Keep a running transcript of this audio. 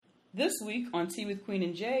This week on Tea with Queen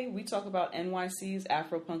and Jay, we talk about NYC's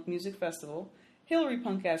Afro-Punk Music Festival, Hillary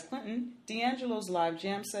Punk-Ass Clinton, D'Angelo's live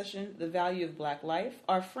jam session, the value of black life,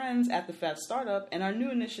 our friends at the Fat Startup, and our new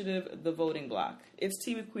initiative, The Voting Block. It's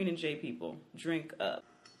Tea with Queen and Jay, people. Drink up.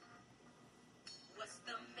 What's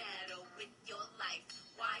the matter with your life?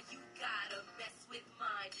 Why you gotta mess with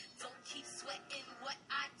mine? Don't keep sweating what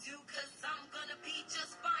I do, cause I'm gonna be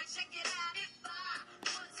just fine. Check it out. If I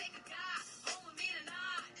wanna take a guy home with me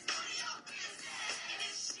tonight, it's none of your business. And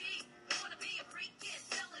if she wanna be a freak and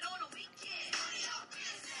sell it on a weekend, it's none of your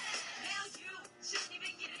business. Now you shouldn't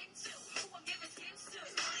even get into who I'm giving skins to.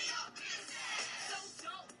 It's none of your business. So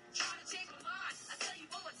don't try to change my mind. I tell you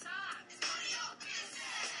one more time, it's none of your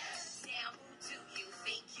business. Now who do you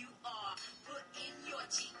think you are? Put in your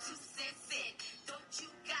G2 cents in. Don't you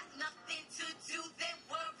got nothing to do? Then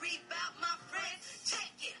worry about my friends.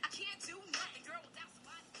 Check it. I can't do nothing, girl, without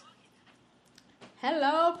somebody fucking.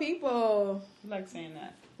 Hello, people. You like saying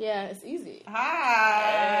that? Yeah, it's easy.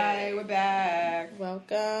 Hi, we're back.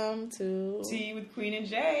 Welcome to Tea with Queen and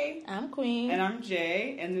Jay. I'm Queen. And I'm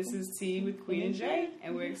Jay, and this is Tea with Queen and Jay,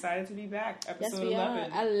 and we're excited to be back. Yes, Episode we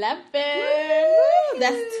 11. are. 11. Woo!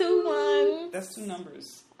 That's 2 1. That's two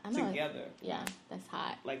numbers I know. together. Yeah, that's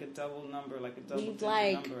hot. Like a double number, like a double We've digit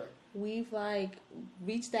like number. we've like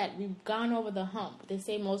reached that. We've gone over the hump. They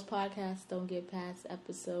say most podcasts don't get past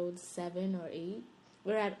episode 7 or 8.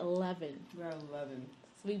 We're at 11. We're at 11.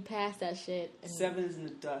 So we passed that shit. And 7 is in the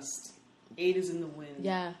dust. 8 is in the wind.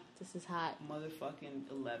 yeah, this is hot. Motherfucking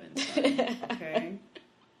 11. son. Okay?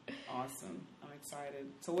 Awesome. I'm excited.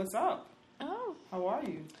 So what's up? Oh, How are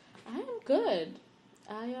you? I am good.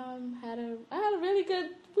 I had a really good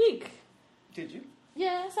week. Did you?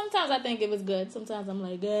 Yeah, sometimes I think it was good. Sometimes I'm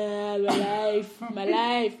like, my life, my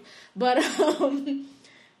life. But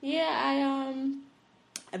yeah,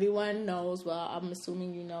 everyone knows. Well, I'm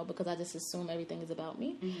assuming you know because I just assume everything is about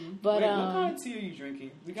me. Mm-hmm. But Wait, what kind of tea are you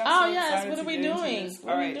drinking? We got oh so yes, excited what to are we get into doing? this.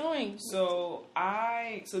 What All are we right. doing?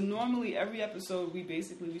 So normally every episode we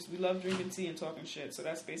love drinking tea and talking shit. So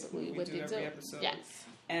that's basically what we do every episode. Yes.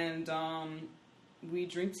 And we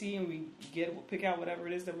drink tea and we pick out whatever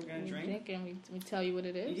it is that we're gonna drink. And we tell you what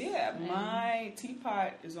it is. Yeah, my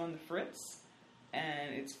teapot is on the fritz,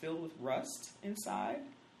 and it's filled with rust inside.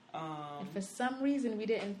 And for some reason, we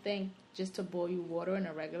didn't think just to boil water in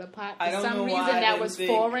a regular pot. I For don't some know reason, why I that didn't was think-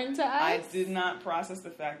 foreign to us. I did not process the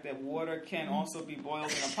fact that water can also be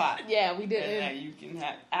boiled in a pot. Yeah, we And didn't. that you can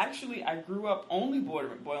have. Actually, I grew up only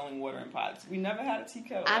boiling water in pots. We never had a tea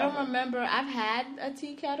kettle. I don't ever. remember. I've had a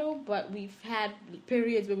tea kettle, but we've had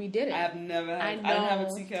periods where we did it. I have never had. I I didn't have a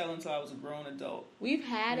know. tea kettle until I was a grown adult. We've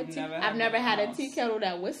had a tea. Never had I've never one in had the a tea house. kettle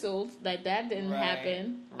that whistled. Like that didn't Right,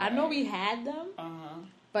 happen. I know right. we had them,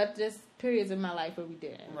 but just periods in my life where we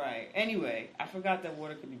didn't. Right. Anyway, I forgot that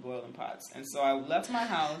water could be boiled in pots, and so I left my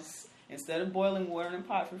house. Instead of boiling water in a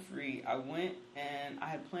pot for free, I went and I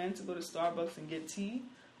had planned to go to Starbucks and get tea,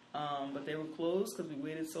 but they were closed because we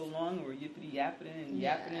waited so long and we're yippity yapping and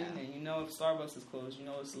yapping, and you know if Starbucks is closed, you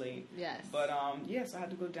know it's late. Yes. But so I had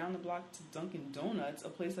to go down the block to Dunkin' Donuts, a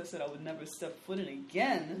place I said I would never step foot in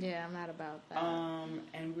again. Yeah, I'm not about that.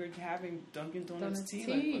 And we're having Dunkin' Donuts Donuts tea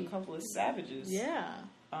tea. like a couple of savages. yeah.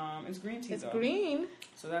 It's green tea It's though. green.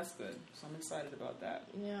 So that's good. So I'm excited about that.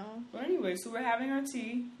 You know. But anyway, so we're having our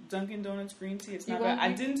tea, Dunkin' Donuts green tea. It's You not bad. won't I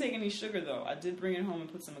be- didn't take any sugar though. I did bring it home and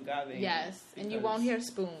put some agave. in Yes, it and you because- won't hear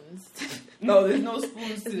spoons. No, there's no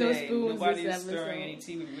spoons There's today. no spoons Nobody this is stirring episode. any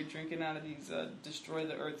tea. We're drinking out of these destroy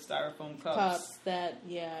the earth styrofoam cups. Cups that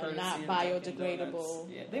courtesy not of Dunkin' biodegradable. Donuts.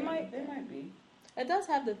 Yeah, they might be. It does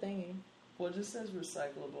have the thingy. Well, it just says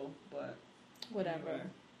recyclable, but Whatever. anyway.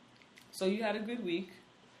 So you had a good week.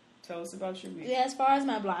 Tell us about your week. Yeah, as far as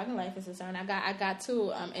my blogging life is concerned, I got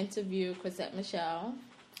to interview Chrisette Michelle.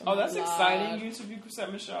 for Oh, my that's blog, exciting. You interviewed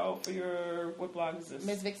Chrisette Michelle for your, what blog is this?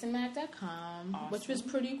 MissVixenMag.com, which was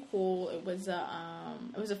Awesome. pretty cool. It was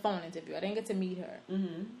a phone interview. I didn't get to meet her.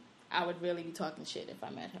 Mm-hmm. I would really be talking shit if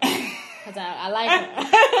I met her because I like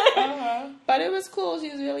her. But it was cool. She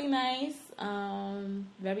was really nice,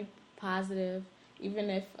 very positive.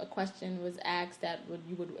 Even if a question was asked that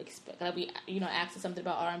you would expect, like we asked her something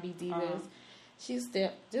about R&B divas, she just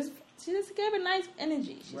gave a nice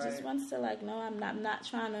energy. She just wants to no, I'm not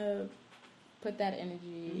trying to put that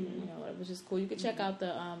energy. It was just cool. You can check out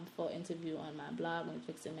the full interview on my blog on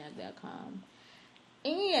fixinmag.com.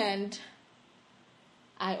 And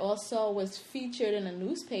I also was featured in a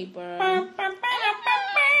newspaper.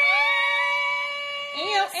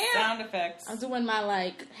 Sound effects. I'm doing my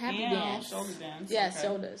like happy dance. Shoulder dance. Yes, okay.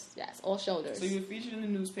 shoulders. Yes, all shoulders. So you were featured in the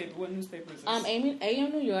newspaper. What newspaper is this?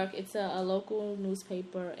 AM New York. It's a local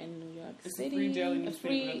newspaper in New York City. It's a free daily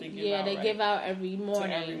newspaper that they give out. They give out every morning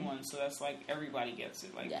to everyone. So that's like everybody gets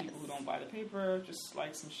it. Like people who don't buy the paper, just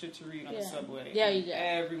like some shit to read on the subway. Yeah, you do.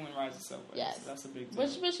 Everyone rides the subway. Yes, so that's a big deal.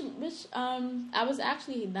 Which I was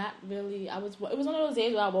actually not really. It was one of those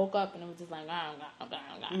days where I woke up and it was just like,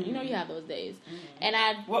 mm-hmm. You know, you have those days, and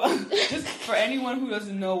just for anyone who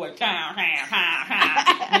doesn't know what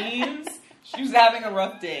means, she was having a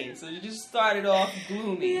rough day, so you just started off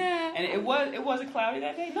gloomy. Yeah, and it was it cloudy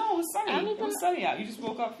that day? No, it was sunny. It was sunny out. You just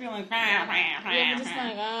woke up feeling just like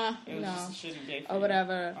it was just a shitty day for or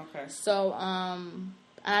whatever. Okay. So and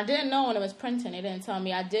I didn't know when it was printing. They didn't tell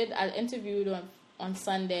me. I interviewed on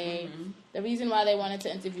Sunday. Mm-hmm. The reason why they wanted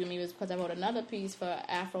to interview me was because I wrote another piece for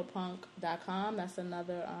Afropunk.com. That's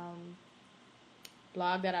another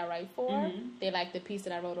blog that I write for. Mm-hmm. They liked the piece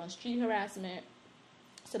that I wrote on street harassment.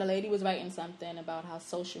 So the lady was writing something about how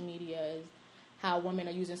social media is, how women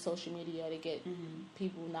are using social media to get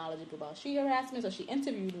people knowledgeable about street harassment. So she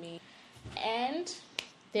interviewed me, and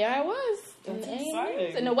there I was. That's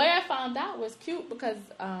exciting. And the way I found out was cute because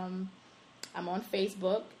I'm on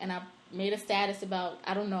Facebook and I made a status about,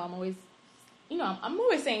 I don't know, I'm always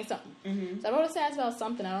saying something. Mm-hmm. So I wrote a status about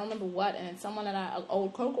something, I don't remember what, and someone that an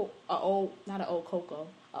old coworker.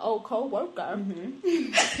 Mm-hmm.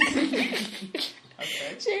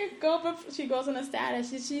 Okay. She goes on a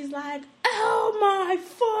status and she's like, oh my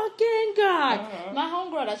fucking God. Uh-huh. My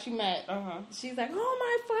homegirl that she met, she's like, oh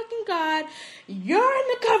my fucking God, you're in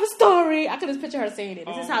the cover story. I could just picture her saying it.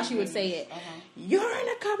 This is how she would say it. You're in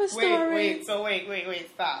the cover story. Wait,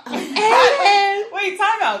 stop. And wait,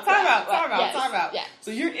 time out. Yes.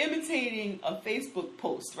 So you're imitating a Facebook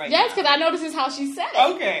post right now. Yes, because I know this is how she said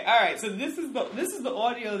it. Okay, all right. So this is the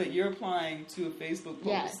audio that you're applying to a Facebook post.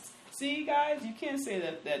 Yes. See, guys, you can't say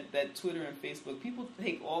that Twitter and Facebook, people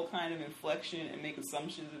take all kind of inflection and make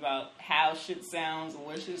assumptions about how shit sounds and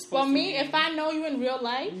what shit's supposed to mean. If I know you in real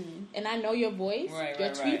life and I know your voice, your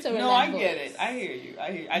tweets are in that voice. No, I get it. I hear you.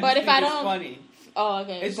 But if I don't, it's funny. Oh,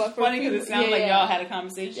 okay. It's just funny because it sounds like y'all had a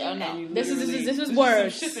conversation. Oh, no. And you this was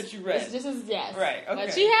words. Some shit that you read. This is yes. Right. Okay.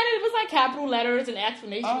 But she had it. It was like capital letters and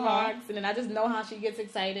exclamation marks, and then I just know how she gets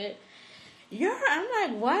excited. I'm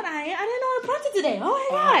like, what? I didn't know it printed today. Oh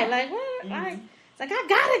my God! Like what? It's like I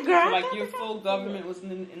got it, girl. So like your full government was in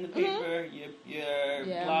the paper. Your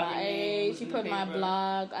blog. My age. She put my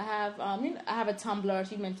blog. I have I have a Tumblr.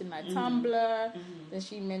 She mentioned my Tumblr. Then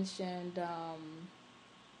she mentioned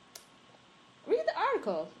read the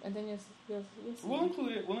article, and then you'll see. We'll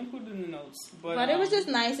include it in the notes. But it was just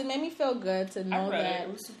nice. It made me feel good to know that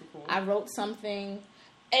it was super cool. I wrote something.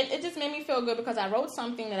 It just made me feel good because I wrote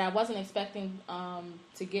something that I wasn't expecting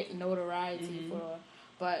to get notoriety for.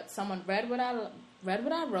 But someone read what I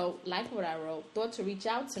wrote, liked what I wrote, thought to reach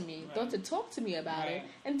out to me, thought to talk to me about it,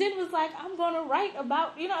 and then was like, I'm going to write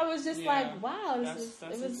about, it was just like, wow, it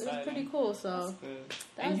was pretty cool. So,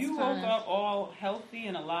 and you woke up all healthy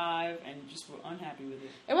and alive and just were unhappy with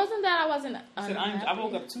it. It wasn't that I wasn't unhappy. I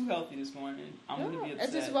woke up too healthy this morning. I'm going to be upset.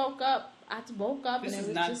 I just woke up this and it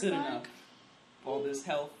was not just good like, enough. All this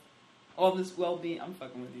health, all this well-being. I'm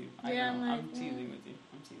fucking with you. I'm teasing with you.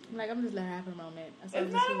 I'm like, I'm just letting her have a moment. It's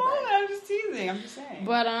not a moment. I'm just teasing. I'm just saying.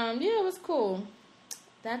 But it was cool.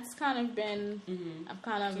 That's kind of been. I've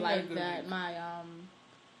kind of like that.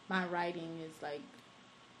 My writing is like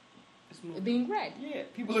being read. Yeah,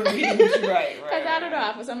 people are reading what you write. Because I don't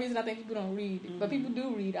know. For some reason, I think people don't read, but people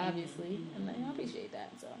do read, obviously, and I appreciate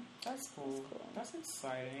that. So that's cool. That's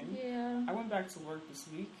exciting. Yeah. I went back to work this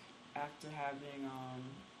week after having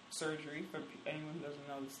surgery. For anyone who doesn't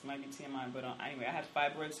know, this might be TMI, but anyway, I had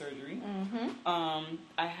fibroid surgery.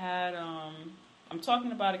 I had I'm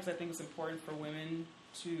talking about it because I think it's important for women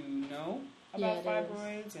to know about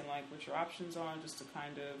fibroids and like what your options are, just to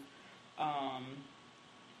kind of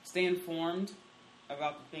stay informed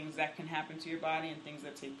about the things that can happen to your body and things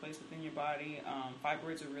that take place within your body.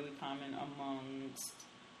 Fibroids are really common amongst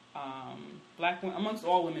black women, amongst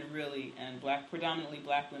all women really, and predominantly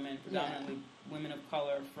black women, women of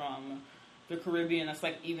color from the Caribbean. That's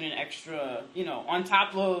like even an extra, on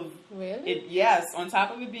top of on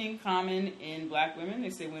top of it being common in black women, they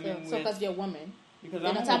say women. So because you're a woman. Because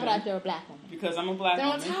on top of that, you're a black woman. Because I'm a black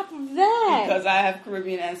woman. Then on top of that, because I have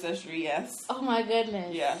Caribbean ancestry. Yes. Oh my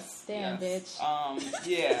goodness. Yes. Damn, bitch.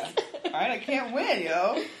 Yeah. All right, I can't win,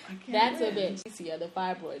 yo. That's a bitch. Yeah, the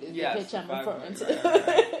fibroid is the bitch I'm referring to.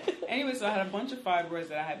 Right. Anyway, so I had a bunch of fibroids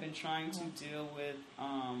that I had been trying to deal with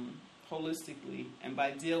holistically. And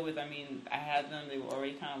by deal with, I mean, I had them, they were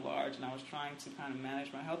already kind of large, and I was trying to kind of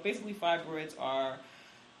manage my health. Basically, fibroids are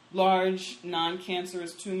large,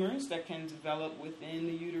 non-cancerous tumors that can develop within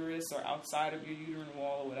the uterus or outside of your uterine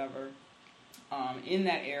wall or whatever in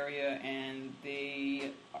that area, and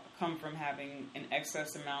they come from having an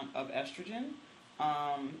excess amount of estrogen.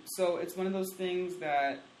 So it's one of those things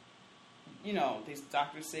that, you know, these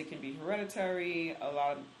doctors say can be hereditary. A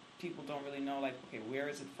lot of people don't really know, like, okay, where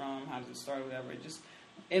is it from? How does it start? Whatever. It just,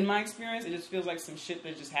 in my experience, it just feels like some shit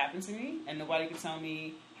that just happened to me, and nobody can tell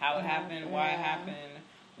me how it happened, why it happened,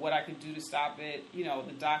 what I could do to stop it. You know,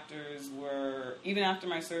 the doctors were, even after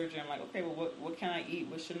my surgery, I'm like, okay, well, what can I eat?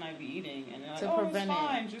 What shouldn't I be eating? And they're like, oh, it's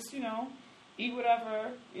fine. Just, you know, eat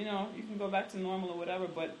whatever. You know, you can go back to normal or whatever.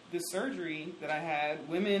 But the surgery that I had,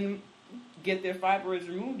 women get their fibroids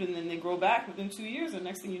removed and then they grow back within 2 years, and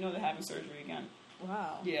next thing you know, they're having surgery again.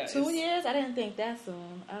 Wow. Yeah. 2 years? I didn't think that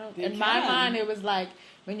soon. In my mind, it was like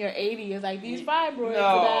when you're 80, it's like these fibroids.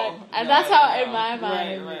 That's how in my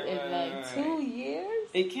mind it's like 2 years.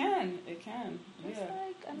 It can. It's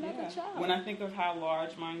like another child. When I think of how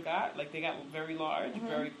large mine got, like they got very large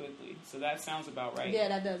very quickly. So that sounds about right. Yeah,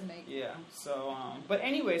 that does make. Yeah. So, but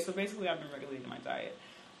anyway, so basically I've been regulating my diet,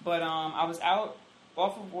 but I was out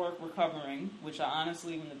off of work recovering, which I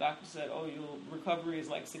honestly, when the doctor said, "Oh, your recovery is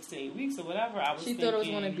like 6 to 8 weeks or whatever," I was thinking, thought it was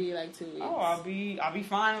going to be like 2 weeks. Oh, I'll be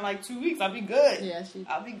fine in like 2 weeks. I'll be good. Yeah,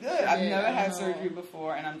 I'll be good. I've never had surgery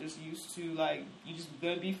before, and I'm just used to like you just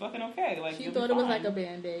gonna be fucking okay. Like she thought it was like a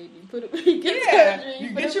Band-Aid. You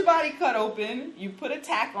get your body cut open, you put a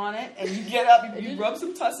tack on it, and you get up. You rub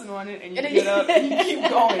some tussin on it, and you get up, and you keep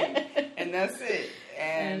going, and that's it.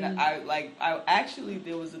 And I actually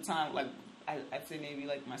there was a time like. I'd say maybe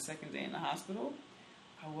like my second day in the hospital,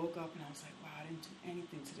 I woke up and I was like, wow, I didn't do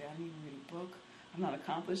anything today. I didn't even read a book. I'm not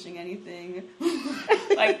accomplishing anything.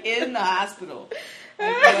 Like in the hospital.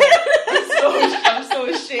 I'm so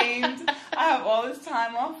ashamed. I have all this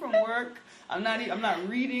time off from work. I'm not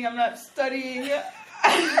reading. I'm not studying.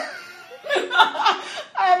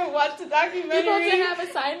 I haven't watched the documentary. You supposed to have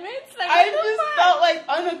assignments? Like, I just felt like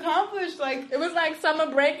unaccomplished. Like it was like summer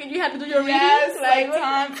break and you had to do your reading. Yes,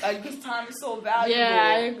 because time is so valuable. Yeah,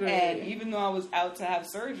 I agree. And even though I was out to have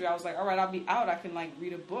surgery, I was like, all right, I'll be out. I can like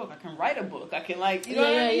read a book. I can write a book. I can like, you know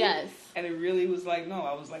what I mean? Yes. And it really was like, no,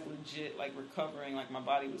 I was like legit like recovering, like my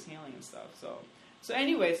body was healing and stuff. So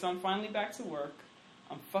anyway, so I'm finally back to work.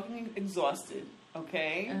 I'm fucking exhausted.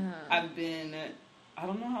 Okay, I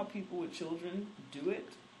don't know how people with children do it.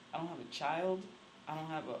 I don't have a child. I don't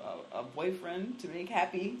have a boyfriend to make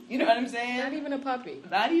happy. You know what I'm saying? Not even a puppy.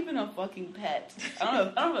 Not even a fucking pet. I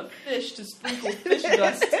don't have a fish to sprinkle fish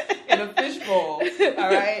dust in a fish bowl. All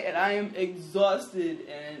right, and I am exhausted,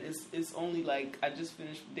 and it's only like I just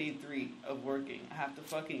finished day 3 of working. I have to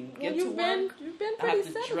fucking get to work. You've been pretty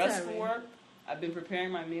sedentary. I have to dress for work. I've been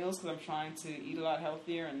preparing my meals because I'm trying to eat a lot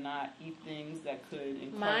healthier and not eat things that could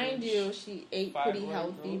encourage. Mind you, she ate pretty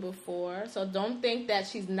healthy before, so don't think that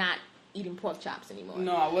she's not eating pork chops anymore.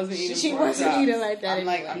 No, I wasn't eating. She wasn't eating like that.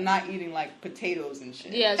 I'm not eating like potatoes and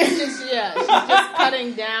shit. Yeah, she's just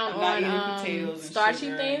cutting down on potatoes and starchy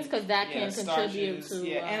sugar things because that can contribute to.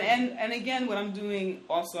 Yeah, and again, what I'm doing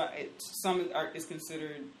also, some is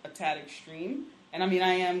considered a tad extreme. And I mean,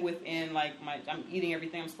 I am within like I'm eating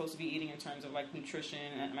everything I'm supposed to be eating in terms of like nutrition,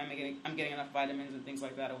 and I'm getting enough vitamins and things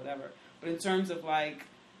like that or whatever. But in terms of like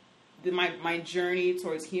my journey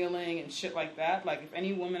towards healing and shit like that, like if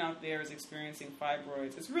any woman out there is experiencing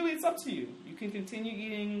fibroids, it's up to you. You can continue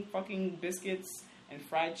eating fucking biscuits and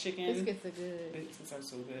fried chicken. Biscuits are good. Biscuits are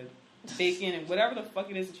so good. Bacon and whatever the fuck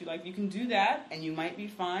it is that you like. You can do that, and you might be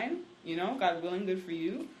fine. You know, God willing, good for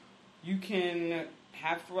you. You can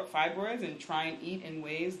have fibroids and try and eat in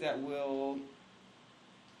ways that will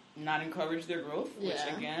not encourage their growth, which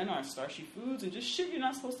again are starchy foods and just shit you're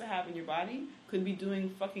not supposed to have in your body could be doing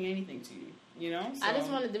fucking anything to you, you know?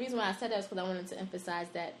 So, the reason why I said that is because I wanted to emphasize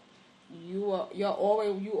that you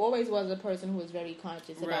always was a person who was very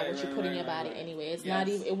conscious about what you put in your body anyway. It's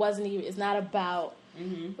not about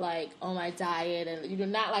like, oh, my diet, and you're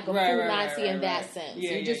not like a food Nazi in that sense.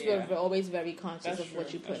 Yeah, you just were always very conscious of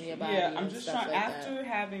what you put in your body. Yeah, I'm just trying, after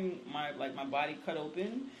having my body cut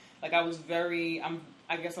open, like I was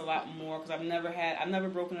I guess a lot more, because I've never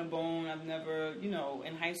broken a bone. I've never,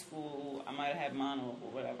 in high school, I might have had mono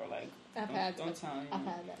or whatever. Like, don't tell me. I've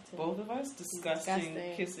had that too. Both of us, disgusting.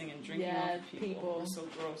 Kissing and drinking off people. We're so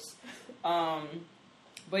gross.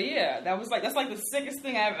 But yeah, that's like the sickest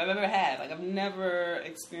thing I've ever had. Like I've never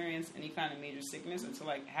experienced any kind of major sickness until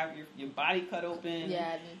like have your body cut open.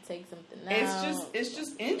 Yeah, and take something out. It's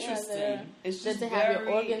just interesting. Yeah, it's just to very have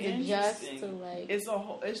your organs adjust interesting. to like.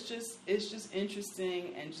 It's just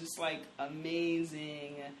interesting and just like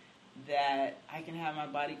amazing that I can have my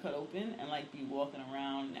body cut open and like be walking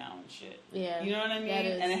around now and shit. Yeah, you know what I mean.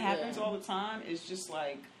 is, and it happens all the time. It's just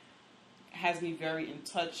like has me very in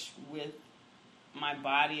touch with my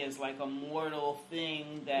body as like a mortal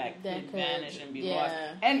thing that could vanish and be lost.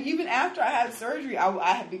 And even after I had surgery,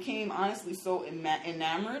 I became honestly so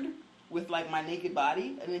enamored with like my naked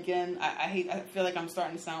body. And again, I feel like I'm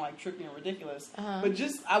starting to sound like trippy and ridiculous. But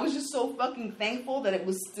I was just so fucking thankful that it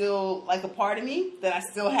was still like a part of me, that I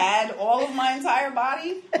still had all of my entire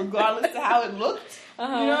body, regardless to how it looked. You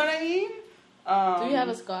know what I mean? Do you have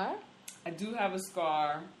a scar? I do have a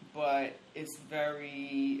scar, but it's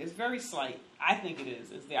very slight. I think it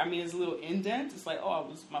is. It's a little indent. It's like,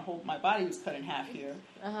 my body was cut in half here.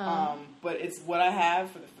 But it's what I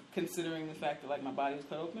have considering the fact that like my body was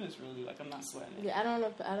cut open. It's really like I'm not sweating it.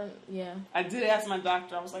 Yeah, I did ask my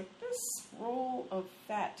doctor. I was like, this roll of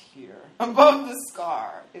fat here above the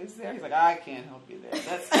scar is there? He's like, I can't help you there.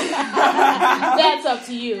 That's that's up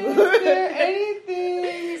to you. Is there anything?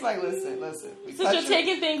 He's like, listen. Since you're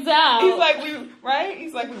taking things out. He's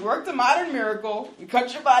like, we worked a modern miracle. We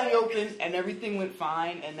cut your body open and everything went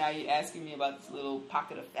fine. And now you're asking me about this little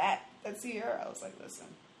pocket of fat that's here. I was like, listen,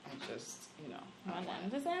 I'm just, I'm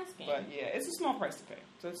just asking. But yeah, it's a small price to pay,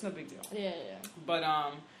 so it's no big deal. Yeah. But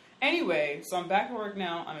anyway, so I'm back at work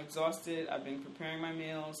now. I'm exhausted. I've been preparing my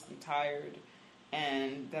meals. I'm tired,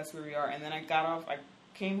 and that's where we are. And then I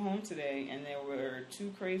came home today, and there were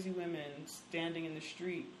two crazy women standing in the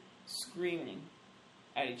street screaming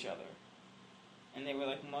at each other, and they were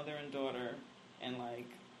like mother and daughter, and like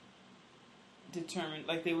determined.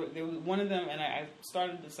 Like they were one of them, and I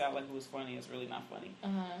started this out like it was funny. It's really not funny.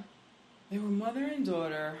 They were mother and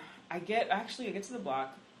daughter. I get to the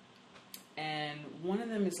block, and one of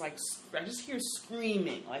them is like, I just hear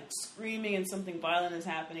screaming, and something violent is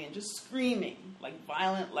happening, and just screaming, like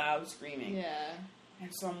violent, loud screaming. Yeah. And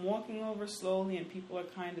so I'm walking over slowly, and people are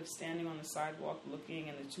kind of standing on the sidewalk looking,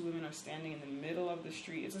 and the two women are standing in the middle of the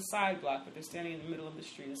street. It's a side block, but they're standing in the middle of the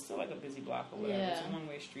street. It's still like a busy block or whatever. Yeah. It's a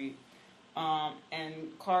one-way street.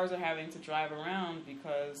 And cars are having to drive around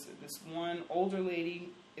because this one older lady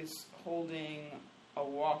is holding a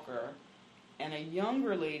walker, and a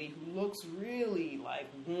younger lady who looks really like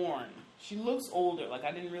worn. She looks older. Like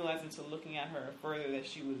I didn't realize until looking at her further that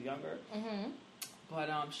she was younger. But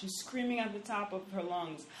she's screaming at the top of her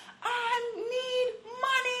lungs, I need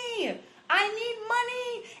money,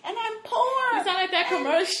 and I'm poor. You sound like that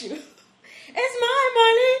commercial. It's my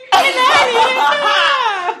money, and I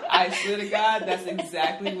need it. I swear to God, that's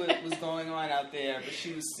exactly what was going on out there. But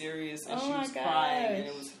she was serious, and she was crying, and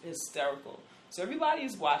it was hysterical. So everybody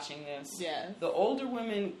is watching this. Yeah. The older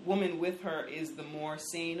woman with her is the more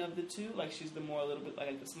sane of the two. Like she's the more a little bit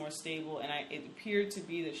like this more stable, and it appeared to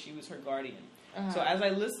be that she was her guardian. So as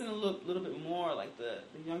I listen a little bit more, like the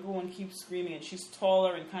younger one keeps screaming, and she's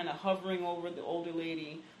taller and kind of hovering over the older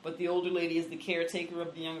lady, but the older lady is the caretaker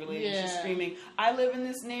of the younger lady. Yeah. And she's screaming, I live in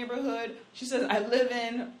this neighborhood. She says, I live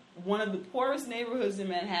in one of the poorest neighborhoods in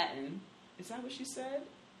Manhattan. Is that what she said?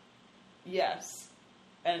 Yes.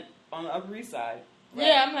 And on the Upper East Side. Right?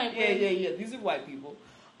 Yeah, I'm like... Yeah. These are white people.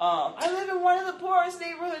 I live in one of the poorest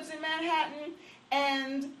neighborhoods in Manhattan,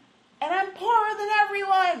 and I'm poorer than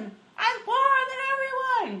everyone. I'm poorer than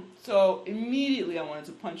everyone. So immediately I wanted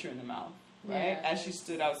to punch her in the mouth, right? Yeah. As she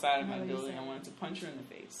stood outside of my building, I wanted to punch her in the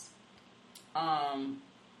face.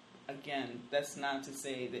 Again, that's not to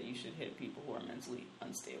say that you should hit people who are mentally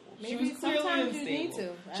unstable. Maybe she was clearly unstable. You need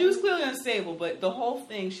to. She was clearly unstable, but the whole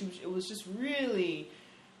thing, it was just really,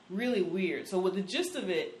 really weird. So with the gist of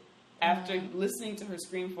it, after listening to her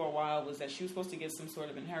scream for a while, was that she was supposed to get some sort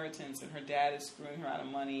of inheritance, and her dad is screwing her out of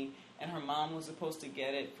money, and her mom was supposed to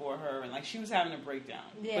get it for her, and like she was having a breakdown.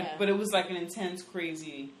 Yeah. But it was like an intense,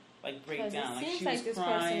 crazy like breakdown. It seems like she was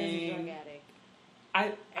crying. Person is a drug addict.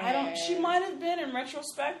 I don't. She might have been in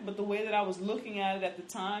retrospect, but the way that I was looking at it at the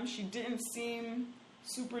time, she didn't seem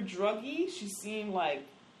super druggy. She seemed like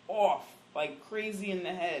off, like crazy in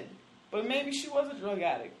the head. But maybe she was a drug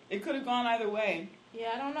addict. It could have gone either way.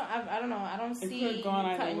 Yeah, I don't know. I don't know. I don't see you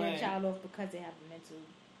cutting your child off because they have a mental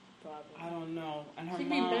problem. I don't know. And her she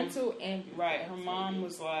mom, be mental and right. Her mom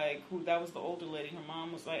was like, that was the older lady. Her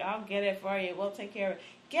mom was like, I'll get it for you. We'll take care of it.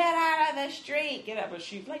 Get out of the street. Get out. But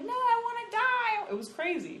she's like, no, I want to die. It was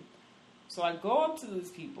crazy. So I go up to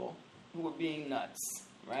these people who were being nuts,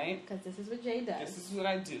 right? Because this is what Jay does. This is what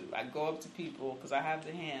I do. I go up to people because I have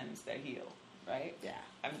the hands that heal, right? Yeah.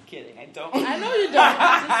 I'm kidding. I don't. I know you don't.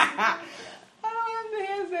 I don't have the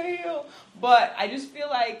hands that heal. But I just feel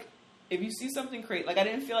like if you see something crazy, like I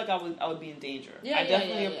didn't feel like I would be in danger. I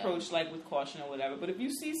definitely approach like with caution or whatever. But if you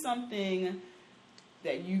see something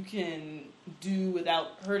that you can do without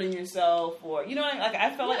hurting yourself, or you know, like I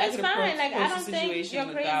felt like I could approach like, I don't the think situation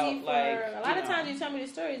you're crazy without for like a lot of times you tell me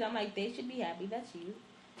the stories. I'm like, they should be happy that you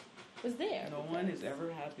was there. No one is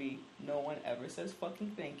ever happy. No one ever says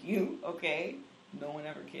fucking thank you. Okay, no one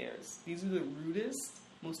ever cares. These are the rudest,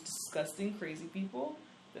 most disgusting, crazy people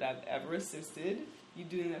that I've ever assisted. You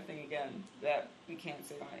doing that thing again that we can't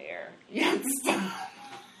say on air. You have to stop.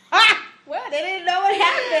 Well, they didn't know what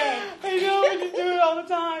happened. I know, you do it all the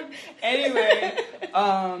time. Anyway,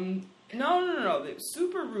 no. They're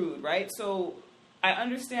super rude, right? So I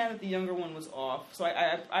understand that the younger one was off. So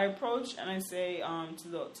I approach and I say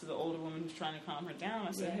to the older woman who's trying to calm her down.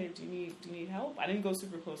 I said, hey, do you need help? I didn't go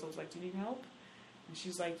super close. I was like, do you need help? And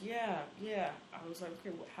she's like, yeah. I was like,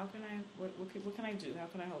 okay, how can I? What can I do? How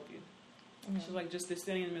can I help you? Mm-hmm. She's like, they're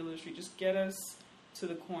standing in the middle of the street. Just get us to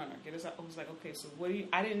the corner. Get us out. I was like, okay, so what do you...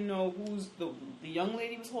 I didn't know who's... The young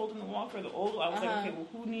lady was holding the walker, the old... I was like, okay, well,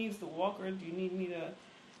 who needs the walker? Do you need me to...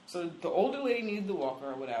 So the older lady needed the walker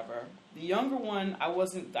or whatever. The younger one, I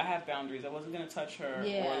have boundaries. I wasn't going to touch her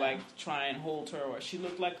or, like, try and hold her. Or she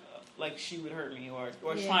looked like she would hurt me or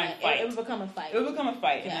try and fight. It would become a fight. It would become a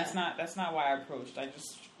fight, and that's not why I approached. I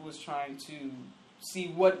just was trying to see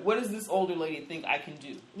what does this older lady think I can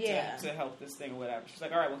do to help this thing or whatever. She's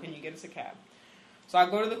like, all right, well, can you get us a cab? So I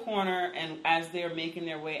go to the corner, and as they're making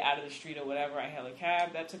their way out of the street or whatever, I hail a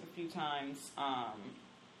cab. That took a few times.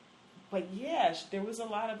 But yeah, there was a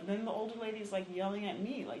lot of... Then the older lady's like yelling at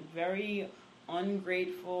me, like very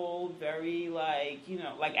ungrateful, very like, you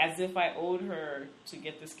know, like as if I owed her to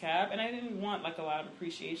get this cab. And I didn't want like a lot of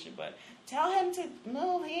appreciation, but tell him to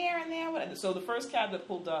move here and there. Whatever. So the first cab that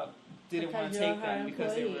pulled up didn't want to take them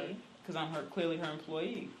because I'm clearly her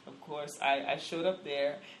employee. Of course, I showed up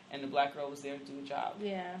there, and the black girl was there to do a job.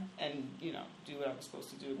 Yeah. And, you know, do what I was supposed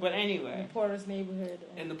to do. But anyway. In the poorest neighborhood.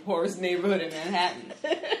 In the poorest neighborhood in Manhattan. Oh,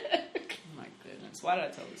 my goodness. Why did I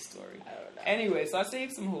tell this story? I don't know. Anyway, so I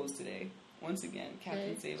saved some hoes today. Once again,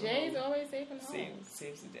 Captain Save a Hoe. Jay's always saving hoes.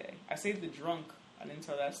 Saves the day. I saved the drunk. I didn't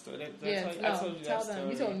tell that story. I told you that story.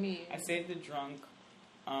 You told me. I saved the drunk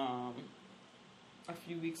a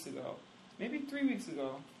few weeks ago. Maybe 3 weeks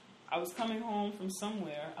ago. I was coming home from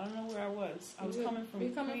somewhere. I don't know where I was. I was coming from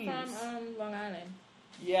Queens. Coming from Long Island.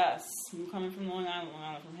 Yes. We were coming from Long Island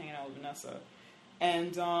from hanging out with Vanessa.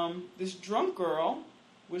 And this drunk girl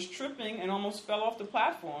was tripping and almost fell off the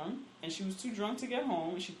platform. And she was too drunk to get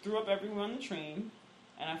home. And she threw up everywhere on the train.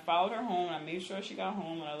 And I followed her home. And I made sure she got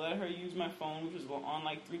home. And I let her use my phone, which was on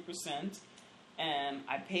like 3%. And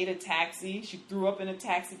I paid a taxi. She threw up in a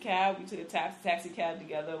taxi cab. We took a taxi cab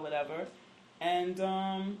together, whatever. And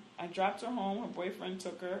I dropped her home. Her boyfriend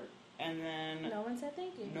took her. And then... No one said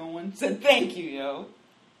thank you. No one said thank you, yo.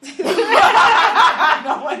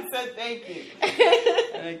 No one said thank you.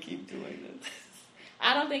 And I keep doing this.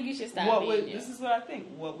 I don't think you should stop being you. This is what I think.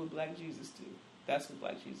 What would Black Jesus do? That's what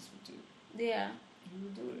Black Jesus would do. Yeah. He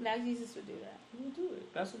would do it. Black Jesus would do that. He would do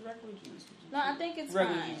it. That's what regular Jesus would do. No, I think it's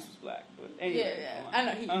regular fine. Jesus was black. But anyway. Yeah. I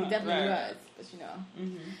know. He definitely was. But, you know.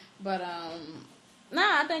 Mm-hmm. But,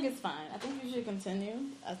 I think it's fine. I think you should continue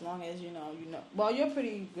as long as you know. Well, you're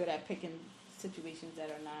pretty good at picking situations that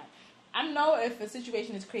are not. I know if a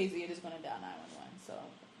situation is crazy, you're just going to dial 911. So,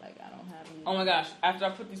 like, I don't have any... Oh, my gosh. After I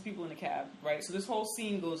put these people in the cab, right? So this whole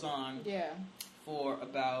scene goes on for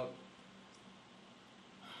about...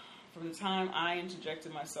 From the time I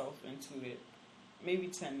interjected myself into it, maybe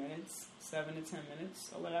 10 minutes, 7 to 10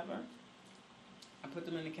 minutes or whatever. I put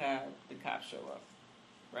them in the cab. The cops show up.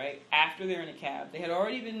 Right? After they're in a cab. They had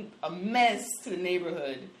already been a mess to the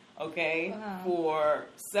neighborhood, okay, for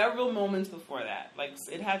several moments before that. Like,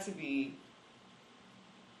 it had to be...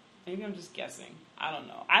 Maybe I'm just guessing. I don't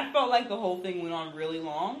know. I felt like the whole thing went on really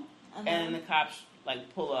long, and the cops,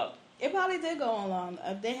 like, pull up. It probably did go on long.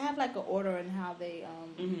 They have, like, an order in how they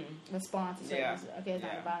respond to certain... Okay, it's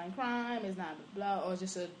not a violent crime, it's not blah, or it's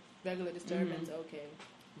just a regular disturbance, okay.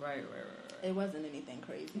 Right. It wasn't anything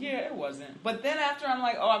crazy. Yeah, it wasn't. But then after I'm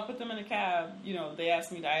like, I put them in a cab, you know, they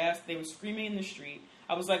were screaming in the street.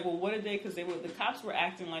 I was like, well, what did they, because the cops were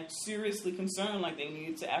acting like seriously concerned, like they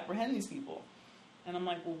needed to apprehend these people. And I'm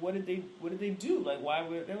like, well, what did they do? Like, why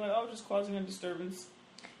were, they're like, just causing a disturbance.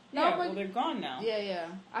 No, well, they're gone now. Yeah.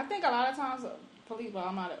 I think a lot of times, police, well,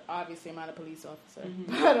 I'm not a police officer.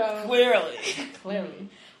 But, Clearly.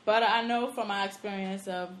 But I know from my experience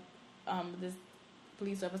of this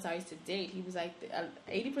police officer I used to date, he was like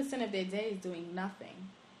 80% of their day is doing nothing.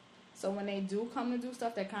 So when they do come to do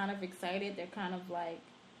stuff, they're kind of excited. They're kind of like,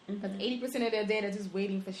 because 80% of their day they're just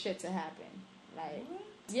waiting for shit to happen. Like,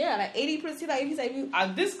 yeah, like 80%. Like he's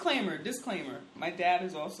like, disclaimer. My dad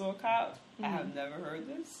is also a cop. I have never heard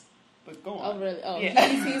this, but go on. Oh really? Oh, yeah.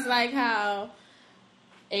 he's like how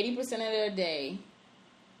 80% of their day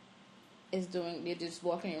is doing. They're just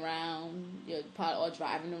walking around. You're or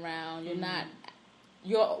driving around. You're not.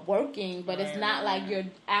 You're working, but it's not like you're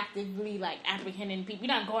actively like apprehending people.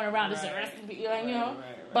 You're not going around just arresting people, you know.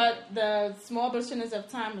 But the small percentage of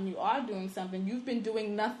time when you are doing something, you've been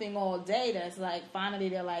doing nothing all day. That's like finally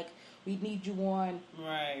they're like, we need you on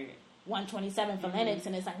 127 for Lennox,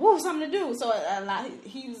 and it's like, whoa, something to do. So a lot.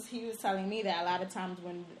 He was telling me that a lot of times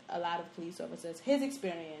when a lot of police officers, his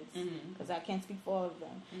experience, because I can't speak for all of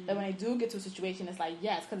them, that when they do get to a situation, it's like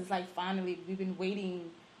yes, because it's like finally we've been waiting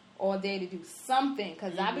all day to do something,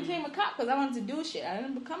 because I became a cop because I wanted to do shit. I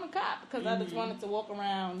didn't become a cop because I just wanted to walk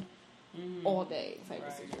around all day type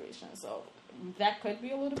of situation. So that could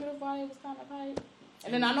be a little bit of why it was kind of hype.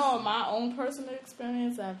 And then I know in my own personal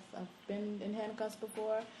experience, I've been in handcuffs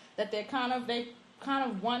before, that they kind of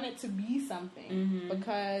want it to be something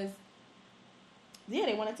because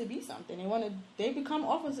they want it to be something. They become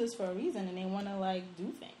officers for a reason, and they want to like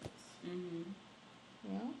do things.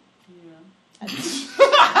 You know? Yeah. I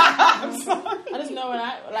just know when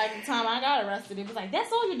the time I got arrested, it was like,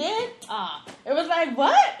 that's all you did? It was like,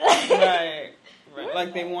 what? Right.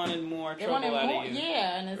 Like they wanted more trouble out of you.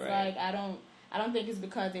 Yeah, and it's like, I don't think it's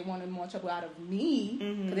because they wanted more trouble out of me,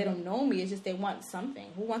 because they don't know me. It's just they want something.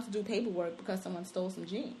 Who wants to do paperwork because someone stole some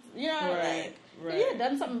jeans? You know, right. Yeah,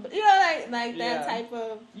 done something. You know, like that type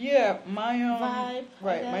of my vibe.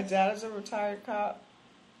 Right, my dad is a retired cop,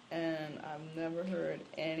 and I've never heard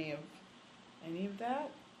any of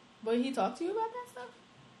that. But he talked to you about that stuff?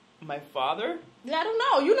 My father? Yeah, I don't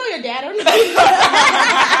know. You know your dad. I don't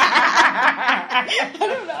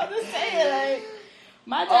know. I'm just saying, like,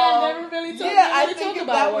 my dad never really talked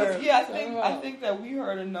about work. I think that we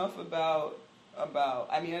heard enough about.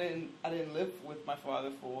 I mean, I didn't live with my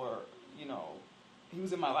father for, you know, he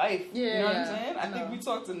was in my life. Yeah, you know what I'm saying? I think we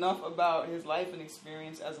talked enough about his life and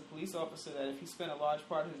experience as a police officer that if he spent a large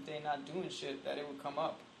part of his day not doing shit, that it would come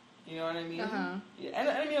up. You know what I mean? Yeah, and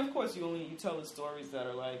I mean, of course, you tell the stories that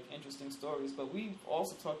are like interesting stories, but we've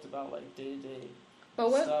also talked about like day-to-day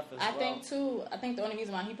stuff as well. I think the only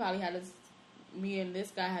reason why he probably had me and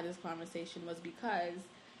this guy had this conversation was because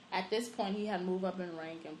at this point he had moved up in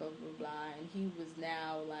rank and blah blah blah, and he was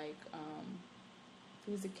now like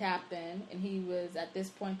he was a captain, and he was at this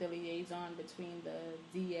point the liaison between the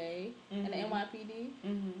DA and the NYPD.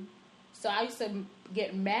 So I used to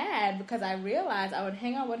get mad because I realized I would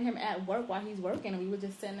hang out with him at work while he's working, and we were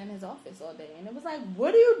just sitting in his office all day. And it was like,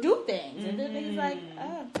 where do you do things? And then he's like,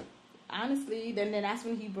 honestly. Then that's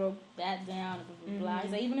when he broke that down. Blah, blah, blah.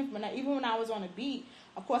 He's like, even when I was on a beat,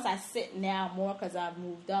 of course I sit now more because I've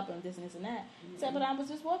moved up and this and this and that. He said, but I was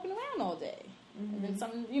just walking around all day. And then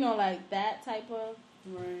something, like that type of.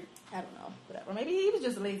 Right. I don't know. Whatever. Maybe he was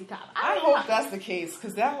just a lazy cop. I hope that's the case,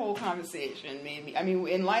 because that whole conversation made me. I mean,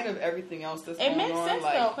 in light of everything else that's going on, it makes sense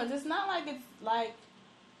though, because it's not like it's like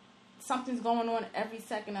something's going on every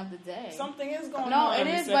second of the day. Something is going on. No, it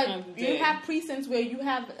is, but you have precincts where you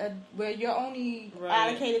have where you're only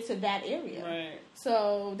allocated to that area. Right.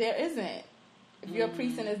 So there isn't. If your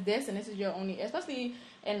precinct is this and this is your only, especially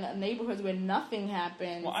in neighborhoods where nothing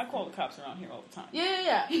happens. Well, I call the cops around here all the time.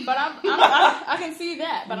 Yeah. But I can see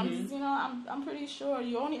that. But I'm just, I'm pretty sure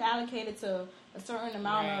you're only allocated to a certain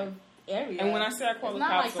amount of area. And when I say I call the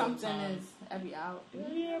cops all the time, it's not like something is every hour.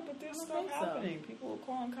 Yeah, but there's stuff happening. People are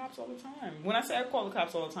calling cops all the time. When I say I call the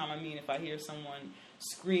cops all the time, I mean if I hear someone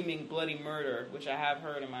screaming bloody murder, which I have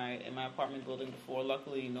heard in my apartment building before.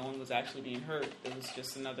 Luckily, no one was actually being hurt. It was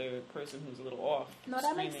just another person who's a little off. No,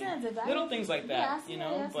 that makes sense. Little things like that,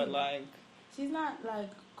 but like... She's not, like,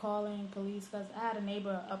 calling police, because I had a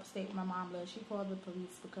neighbor upstate where my mom lives. She called the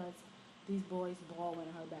police because these boys ball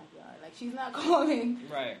in her backyard. Like, she's not calling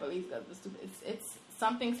police because it's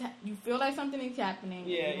something's... You feel like something is happening.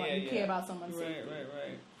 You care about someone's safety.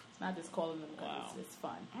 Right. Not just calling them because it's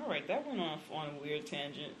fun. All right, that went off on a weird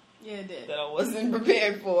tangent. Yeah, it did. That I wasn't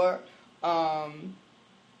prepared for.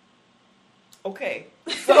 Okay.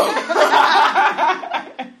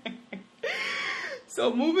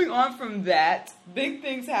 So moving on from that, big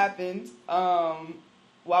things happened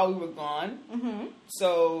while we were gone. Mm-hmm.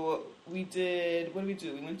 So we did, what did we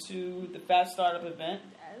do? We went to the Fast Startup event.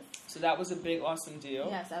 So that was a big, awesome deal.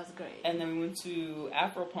 Yes, that was great. And then we went to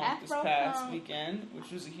Afropunk this past weekend,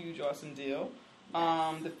 which was a huge, awesome deal.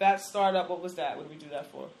 The Fat Startup, what was that? What did we do that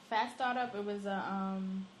for? Fat Startup, it was a,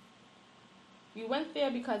 we went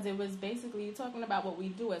there because it was basically talking about what we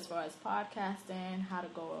do as far as podcasting, how to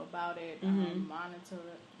go about it,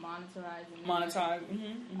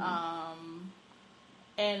 monetizing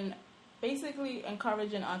and basically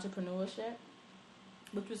encouraging entrepreneurship,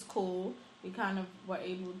 which was cool. We were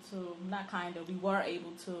able to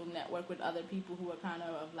network with other people who were kind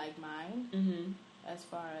of like mind, as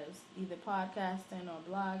far as either podcasting or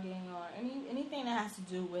blogging or anything that has to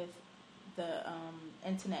do with the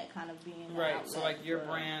internet kind of being right. So like your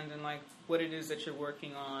brand and like what it is that you're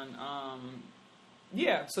working on.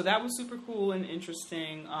 So that was super cool and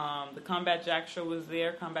interesting. The Combat Jack show was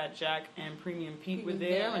there. Combat Jack and Premium Pete were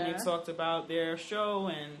there, and they talked about their show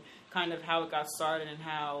and kind of how it got started and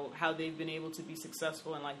how they've been able to be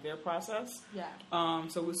successful in like their process. Yeah.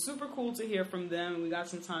 So it was super cool to hear from them. We got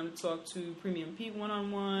some time to talk to Premium Pete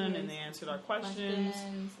one-on-one, and they answered our questions.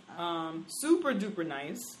 Super duper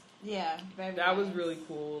nice. Yeah, very that nice. was really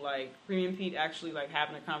cool. Like Premium Pete actually like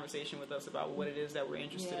having a conversation with us about what it is that we're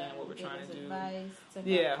interested in and what we're trying to do.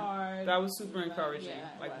 That was super encouraging.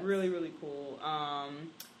 Like really, really cool.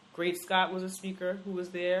 Great Scott was a speaker who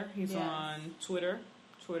was there. He's on Twitter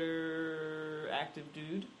active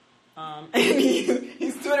dude. And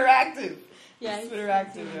he's Twitter active. Yeah, he's Twitter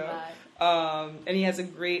active, yo. And he has a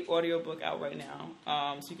great audiobook out right now.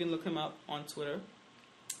 So you can look him up on Twitter.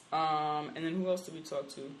 And then who else did we talk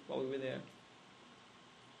to while we were there?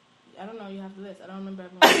 I don't know. You have the list. I don't remember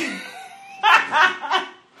everyone. I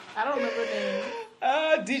don't remember names.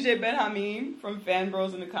 DJ Ben Hameen from Fan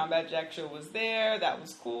Bros and the Combat Jack show was there. That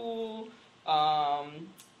was cool.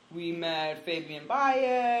 We met Fabian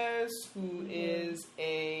Baez, who is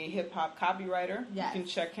a hip hop copywriter. Yes. You can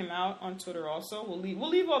check him out on Twitter also. We'll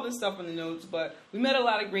leave all this stuff in the notes, but we met a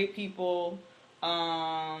lot of great people.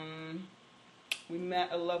 We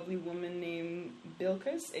met a lovely woman named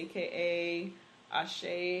Bilkis, a.k.a.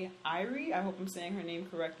 Ashe Irie. I hope I'm saying her name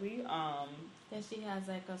correctly. Then she has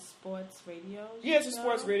like a sports radio show. Yeah, it's a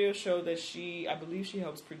sports radio show that I believe she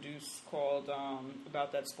helps produce called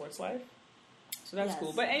About That Sports Life. So that's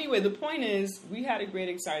cool. But anyway, the point is we had a great,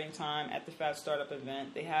 exciting time at the Fat Startup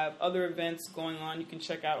event. They have other events going on you can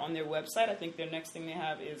check out on their website. I think their next thing they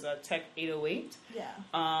have is Tech 808. Yeah.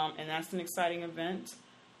 And that's an exciting event.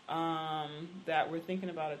 That we're thinking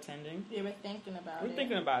about attending. Yeah, we're thinking about it.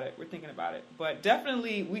 We're thinking about it. But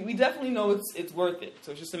definitely, we definitely know it's worth it.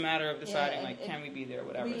 So it's just a matter of deciding, can we be there,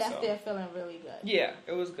 whatever. We left there feeling really good. Yeah,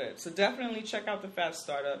 it was good. So definitely check out the Fat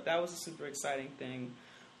Startup. That was a super exciting thing.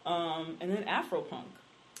 And then Afropunk.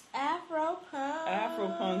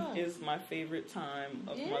 Afropunk is my favorite time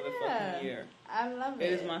of motherfucking year. I love it.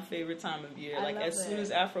 It is my favorite time of year. Soon as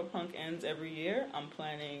Afropunk ends every year, I'm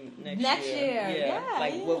planning next year.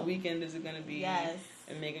 Yeah. What weekend is it going to be? Yes.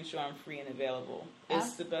 And making sure I'm free and available.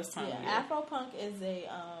 It's the best time of year. Afropunk is a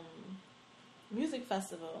music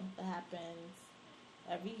festival that happens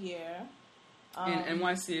every year. In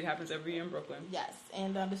NYC, it happens every year in Brooklyn. Yes,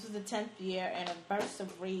 and this is the 10th year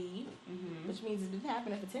anniversary, which means it's been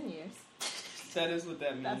happening for 10 years. That is what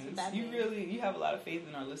that means. That's what that means. You have a lot of faith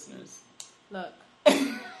in our listeners. Look,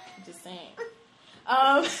 just saying.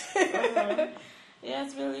 Yeah,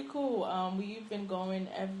 it's really cool. We've been going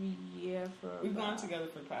every year We've gone together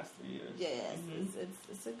for the past 3 years. Yes,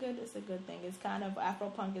 it's a good thing. It's kind of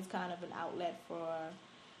Afropunk is kind of an outlet for.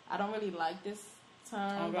 I don't really like this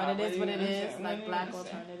term, but it is what it is. Like black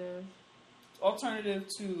alternative. Alternative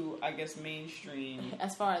to, I guess, mainstream.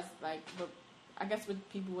 As far as like, I guess what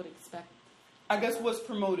people would expect. I guess what's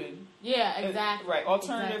promoted. Yeah, exactly. Right.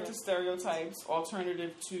 Alternative to stereotypes.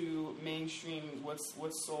 Alternative to mainstream. What's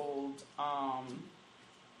sold.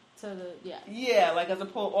 Yeah, like as a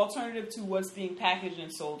alternative to what's being packaged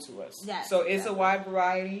and sold to us. Yes. So it's a wide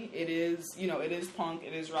variety. It is, it is punk.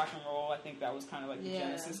 It is rock and roll. I think that was kind of like the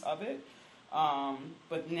genesis of it.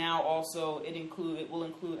 But now also it will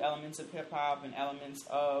include elements of hip hop and elements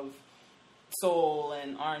of soul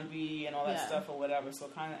and R&B and all that stuff or whatever. So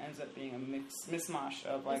it kind of ends up being a mishmash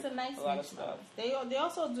of like a lot of stuff. They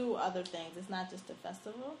also do other things. It's not just a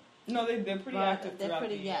festival. No, they're pretty active throughout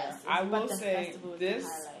the year. I will say this,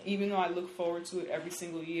 even though I look forward to it every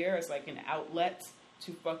single year, it's like an outlet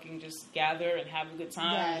to fucking just gather and have a good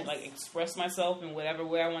time and like express myself in whatever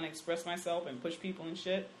way I want to express myself and push people and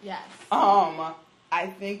shit. Yes. I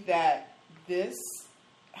think that this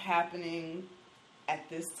happening at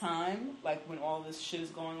this time, like when all this shit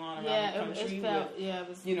is going on around the country,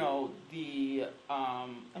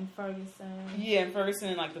 in Ferguson. Yeah, in Ferguson,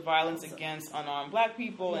 and like the violence against unarmed black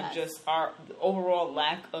people and just our overall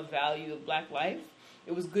lack of value of black life.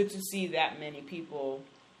 It was good to see that many people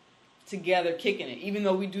together kicking it. Even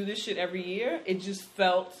though we do this shit every year, it just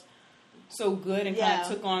felt so good and kind of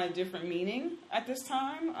took on a different meaning at this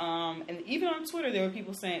time. And even on Twitter, there were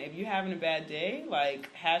people saying, if you're having a bad day, like,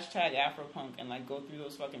 hashtag Afropunk and, like, go through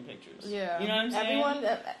those fucking pictures. Yeah. You know what I'm saying?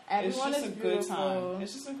 Everyone is a beautiful. good time.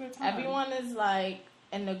 It's just a good time. Everyone is, like,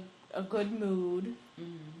 in a good mood.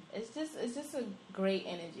 Mm-hmm. It's just a great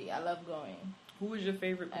energy. I love going. Who was your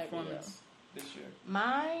favorite performance this year?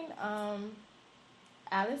 Mine,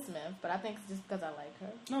 Alice Smith, but I think it's just because I like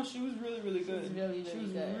her. No, she was really, really good. She was really, really She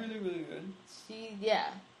was good. really, really good.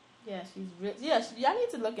 Y'all need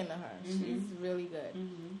to look into her. Mm-hmm. She's really good.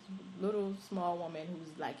 Mm-hmm. Little small woman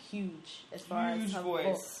who's like huge as far Huge as her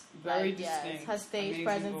voice, very distinct. Yes, her stage amazing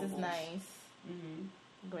presence vocals. is nice.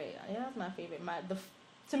 Mm-hmm. Great. Yeah, that's my favorite.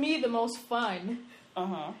 To me, the most fun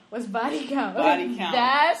was Body Count. Body Count.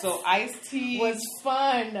 That so Ice-T was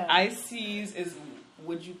fun. Ice-T's is,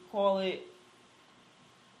 would you call it?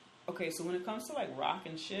 Okay, so when it comes to like rock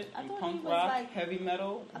and shit, and punk rock, like, heavy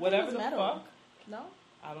metal, whatever the fuck. No.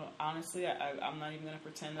 I don't. Honestly, I'm not even gonna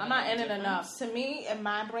pretend that I'm not in it enough. To me, in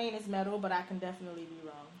my brain, it's metal, but I can definitely be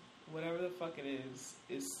wrong. Whatever the fuck it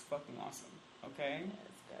is fucking awesome. Okay. Yeah,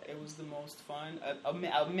 it's good. It was the most fun.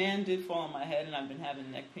 A man did fall on my head, and I've been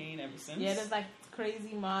having neck pain ever since. Yeah, there's like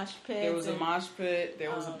crazy mosh pit. There was a mosh pit.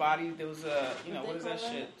 There was a body. There was a what is that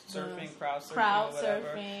shit? Surfing, crowd surfing, or whatever.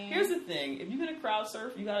 Surfing. Here's the thing: if you're gonna crowd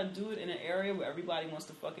surf, you gotta do it in an area where everybody wants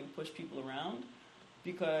to fucking push people around,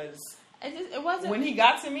 because. It wasn't. When he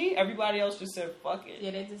got to me, everybody else just said, "Fuck it."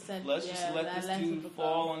 Yeah, they just said, let's just let this dude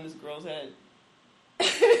fall on this girl's head.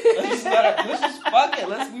 let's just fuck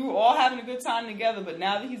it. We were all having a good time together, but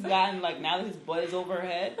now that he's gotten, like, now that his butt is over her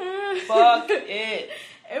head, fuck it.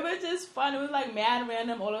 It was just fun. It was like mad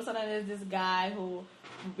random. All of a sudden, there's this guy who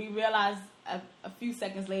we realized a few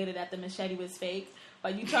seconds later that the machete was fake.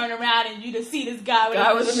 But you turn around and you just see this guy with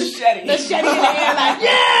a machete. Machete in the air, like,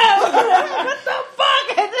 yeah! What the fuck?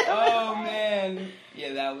 Oh, man.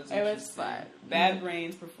 Yeah, that was It was fun. Bad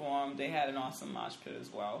Brains performed. They had an awesome mosh pit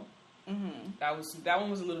as well. Mm-hmm. That one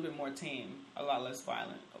was a little bit more tame, a lot less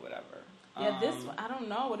violent or whatever. Yeah, this one, I don't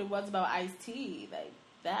know what it was about Ice-T. Like,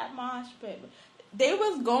 that mosh pit. They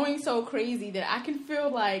was going so crazy that I can feel,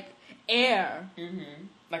 like, air. Mm-hmm.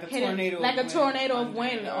 Like a tornado of wind. Like a tornado of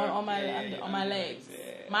wind on my legs.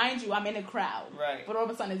 Yeah. Mind you, I'm in a crowd. Right. But all of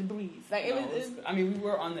a sudden it's breeze. Like I mean, we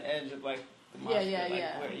were on the edge of like the mosh pit.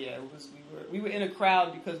 Yeah. We were in a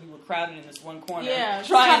crowd because we were crowded in this one corner. Yeah.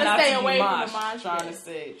 Trying not stay to away be from the mosh trying pit.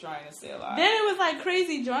 to stay alive. Then it was like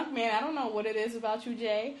Crazy Drunk Man. I don't know what it is about you,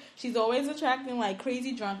 Jay. She's always attracting like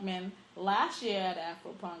crazy drunk men. Last year at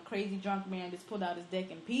Afropunk, Crazy Drunk Man just pulled out his dick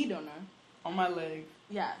and peed on her. On my leg.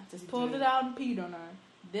 Yeah, just pulled it out and peed on her.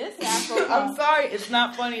 This Afropunk. I'm sorry, it's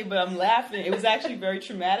not funny, but I'm laughing. It was actually very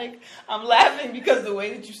traumatic. I'm laughing because the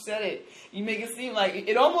way that you said it, you make it seem like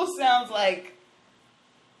it almost sounds like.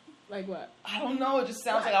 Like what? I don't know. It just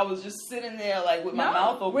sounds like I was just sitting there, like with my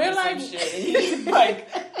mouth open or like, some shit, and he just like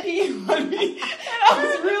peed on me, and I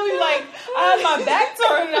was really like, I had my back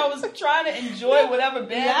turned, and I was trying to enjoy whatever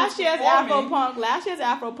band. Last year's Afropunk,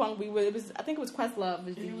 I think it was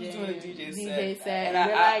Questlove. He was doing a DJ set, and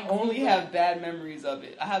I only have bad memories of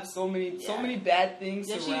it. I have so many bad things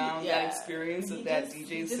surround that experience of that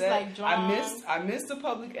DJ set. Like I missed the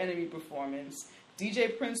Public Enemy performance.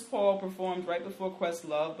 DJ Prince Paul performed right before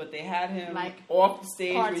Questlove, but they had him like off the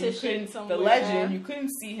stage where you couldn't, the legend, you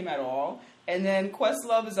couldn't see him at all. And then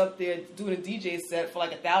Questlove is up there doing a DJ set for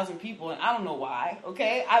like 1,000 people, and I don't know why.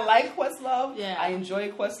 Okay, I like Questlove. Yeah, I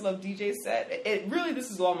enjoy Questlove DJ set. It really,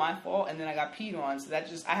 this is all my fault. And then I got peed on, so that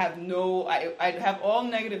just I have all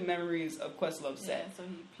negative memories of Questlove set. Yeah,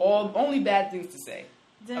 so only bad things to say.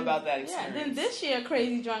 About that experience. Yeah, then this year,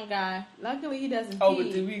 Crazy Drunk Guy, luckily he doesn't pee. Oh,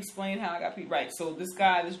 but did we explain how I got peed? Right, so this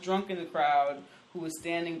guy, this drunk in the crowd, who was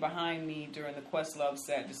standing behind me during the Questlove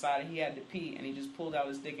set, decided he had to pee, and he just pulled out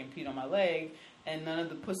his dick and peed on my leg, and none of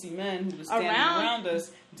the pussy men who were standing around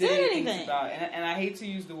us did anything about it. And I hate to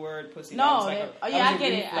use the word pussy. No, I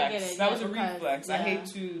get it. That was a reflex. Yeah. I hate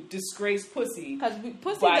to disgrace pussy. Because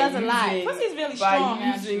pussy doesn't lie. Pussy is really strong,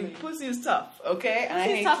 actually. Pussy is tough, okay? And I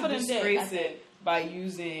hate to disgrace it by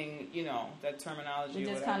using, that terminology.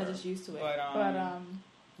 We're just kind of just used to it. But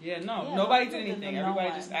nobody did anything. Everybody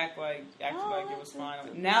just acted like it was fine.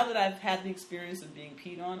 Now that I've had the experience of being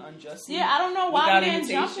peed on unjustly, I don't know why we didn't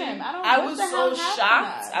jump him. I was so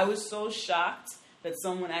shocked. I was so shocked that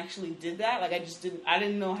someone actually did that. Like I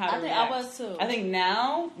didn't know how to react. I was too. I think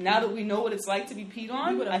now that we know what it's like to be peed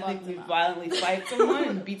on, I think we violently fight someone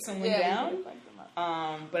and beat someone down.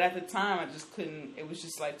 But at the time, I just couldn't. It was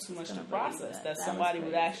just like too much to process that somebody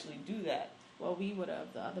would actually do that. Well, we would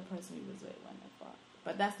have. The other person we was with wouldn't have fought.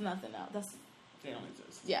 but that's nothing else. They don't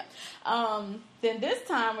exist. Yeah. Then this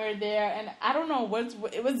time we're there, and I don't know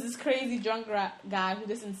it was this crazy drunk guy who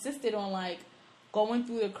just insisted on like going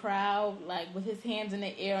through the crowd like with his hands in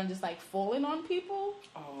the air and just like falling on people.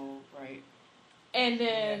 Oh, right. And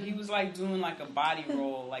then he was like doing like a body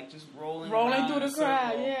roll, like just rolling through the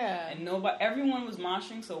crowd. Yeah. And everyone was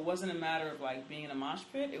moshing, so it wasn't a matter of like being in a mosh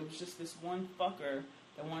pit. It was just this one fucker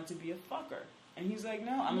that wanted to be a fucker. And he's like,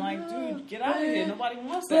 no. I'm like, dude, get out of here. Nobody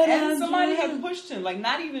wants that. And somebody had pushed him. Like,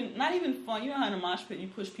 not even fun. You know how in a mosh pit, you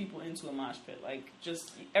push people into a mosh pit. Like,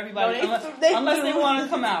 just everybody, unless they want to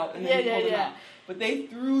come out. And then you pull them out. But they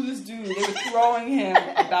threw this dude. They were throwing him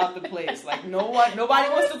about the place. Like, nobody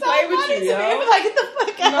wants to play with you, yo. Like, get the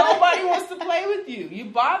fuck out. Nobody wants to play with you. You're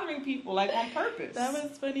bothering people, like, on purpose. That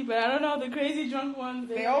was funny, but I don't know. The crazy drunk ones.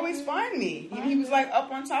 They always find me. He was, like,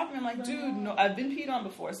 up on top of me. I'm like, dude, no, I've been peed on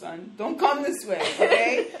before, son. Don't come this way,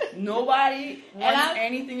 okay? Nobody wants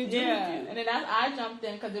anything to do with you. And then I jumped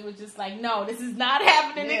in because it was just like, no, this is not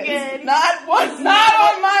happening again. Not on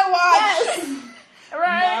my watch. Yes.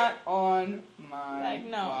 Right? Not on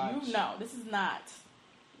my watch. This is not.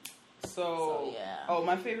 So yeah. Oh,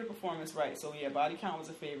 my favorite performance, right. So, yeah, Body Count was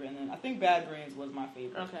a favorite. And then I think Bad Brains was my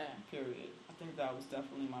favorite. Okay. Period. I think that was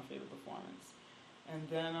definitely my favorite performance. And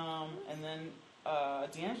then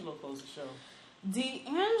D'Angelo closed the show.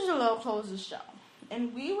 D'Angelo closed the show.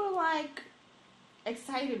 And we were, like,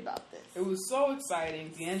 excited about this. It was so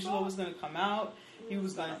exciting. D'Angelo was going to come out. He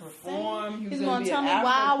was going to perform. He was going to tell me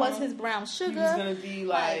why was his brown sugar. He was going to be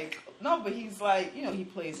like, no, but he's like, you know, he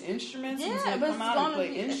plays instruments. Yeah, he was going to come out and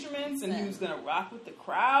play instruments, and he was going to rock with the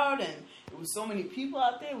crowd. And there was so many people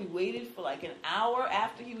out there. We waited for like an hour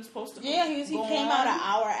after he was supposed to. Yeah, he came out an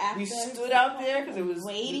hour after. We stood out there because it was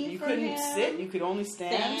waiting. You couldn't sit. You could only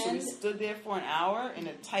stand. So we stood there for an hour in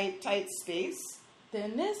a tight space.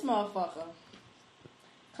 Then this motherfucker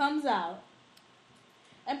comes out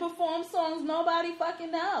and perform songs nobody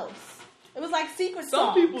fucking knows. It was like secret songs.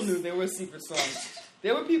 Some people knew they were secret songs.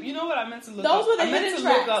 There were people. You know what I meant to look Those up? were the hidden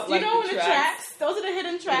tracks. Like, you know the tracks? Those are the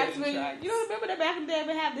hidden tracks. You don't remember that back in the day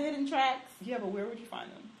we had the hidden tracks? Yeah, but where would you find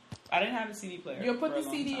them? I didn't have a CD player. You'll put the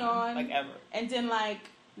CD on. Like ever. And then like,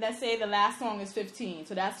 let's say the last song is 15.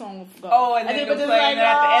 So that song will go. Oh, and then they'll play, like, and then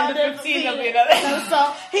at the end of 15 there'll be another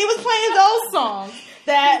song. He was playing those songs.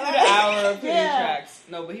 That an hour of hidden tracks.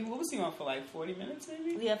 No, but what was he on for, like 40 minutes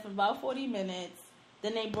maybe? Yeah, for about 40 minutes.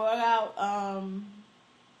 Then they brought out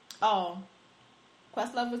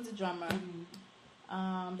Questlove was the drummer.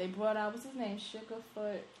 Mm-hmm. They brought out, what's his name?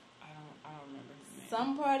 Sugarfoot. I don't remember his name.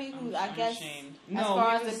 Somebody who I guess ashamed. As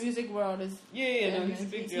far as the music world is. Yeah, no, he's a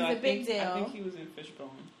big deal. He's a big deal. I think he was in Fishbone.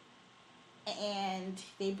 And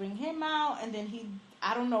they bring him out, and then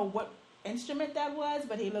I don't know what instrument that was,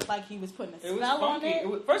 but he looked like he was putting a spell on it.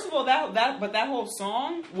 First of all, that whole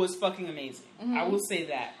song was fucking amazing. Mm-hmm. I will say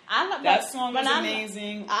that. That song was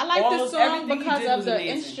amazing. I like the song because of the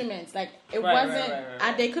instruments. Like it wasn't.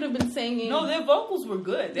 Right. They could have been singing. No, their vocals were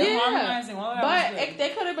good. They're harmonizing. All that was good. They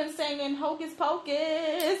could have been singing Hocus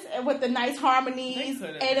Pocus with the nice harmonies,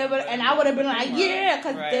 and I would have been like,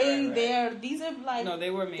 because these are like no,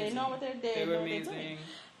 they were amazing. They know what they're doing. They were amazing.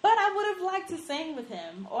 But I would have liked to sing with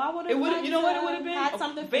him, or I would have. You know what it would have been? Had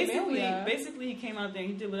something familiar. Basically, he came out there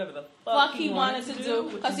and he did whatever the fuck he wanted to do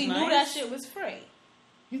because he knew that shit was free.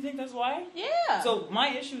 You think that's why? Yeah. So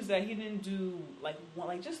my issue is that he didn't do like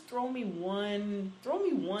just throw me one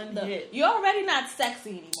hit. You're already not sexy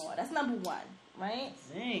anymore. That's number one, right?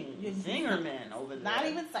 You're Zingerman over there. Not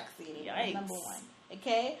even sexy anymore. Yikes. Number one.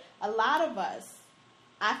 Okay, a lot of us,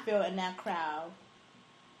 I feel in that crowd,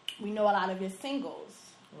 we know a lot of his singles.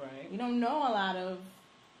 Right. You don't know a lot of.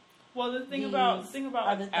 Well, the thing about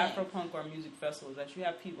Afropunk or music festivals is that you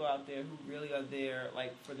have people out there who really are there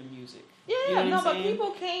like for the music. Yeah, you know but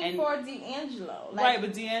people came for D'Angelo. Like, right,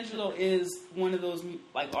 but D'Angelo is one of those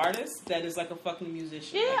like artists that is like a fucking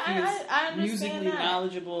musician. Yeah, like, he is I understand musically that.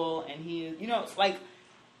 knowledgeable, and he is, like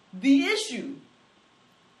the issue.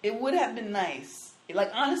 It would have been nice.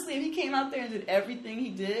 Like, honestly, if he came out there and did everything he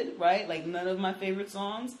did, right? Like, none of my favorite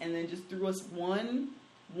songs, and then just threw us one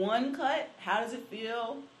cut. How does it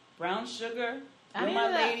feel? Brown Sugar. You're my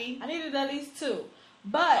lady. I needed at least two.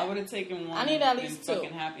 But I would have taken one. I needed at least two.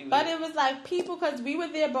 Happy with but it was like people, because we were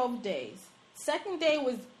there both days. Second day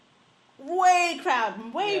was way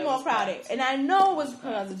more crowded. And I know it was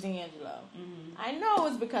because of D'Angelo. Mm-hmm. I know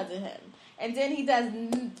it was because of him. And then he does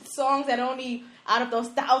songs that only, out of those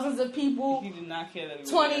thousands of people, he did not care that we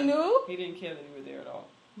 20 were there. knew. He didn't care that we were there at all.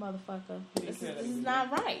 Motherfucker. This is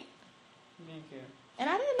not right. He didn't care. And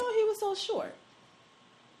I didn't know he was so short.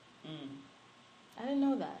 Mm. I didn't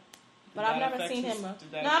know that. But I've never seen him. No,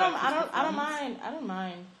 I don't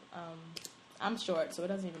mind. I'm short, so it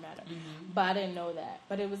doesn't even matter. Mm-hmm. But I didn't know that.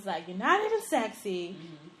 But it was like, you're not even sexy.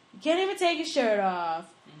 Mm-hmm. You can't even take your shirt off.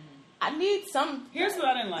 Mm-hmm. I need some. Here's what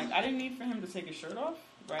I didn't like. I didn't need for him to take his shirt off.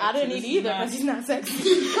 Right? I didn't need either because he's not sexy.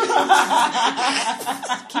 Keep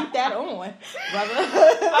that on, brother.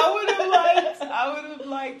 I would have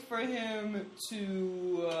liked for him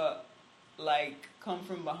to come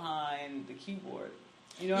from behind the keyboard.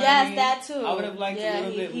 You know what I mean? Yes, that too. I would have liked a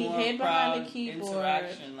little bit more hid behind the keyboard.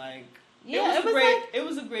 Interaction. It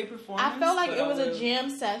was a great performance. I felt like it was a jam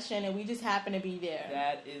session and we just happened to be there.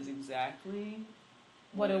 That is exactly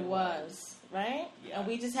what it was. Right? Yeah. And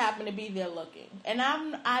we just happened to be there looking. And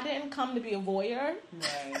I didn't come to be a voyeur.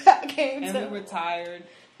 Right. We were tired.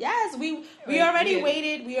 Yes, we already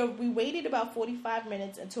waited. We waited about 45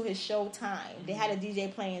 minutes until his show time. Mm-hmm. They had a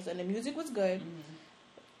DJ playing, so the music was good. Mm-hmm.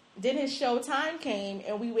 Then his show time came,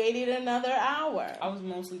 and we waited another hour. I was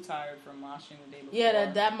mostly tired from moshing the day before.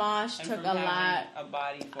 Yeah, that mosh took a lot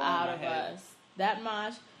out of us. That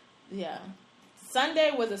mosh, yeah.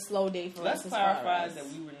 Sunday was a slow day for us. Let's clarify that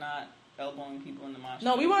we were not elbowing people in the mosh pit.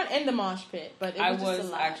 No, we weren't in the mosh pit, but I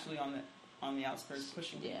was actually on the outskirts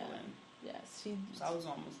pushing people in. Yes, so I was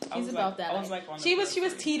almost. She's about that. I was like on the she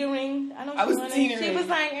was teetering. I know. I was teetering. She was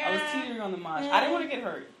like, I was teetering on the mosh. I didn't want to get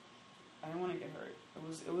hurt.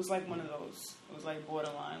 It was like one of those. It was like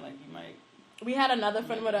borderline. Like you might. We had another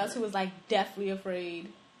friend with us who was like deathly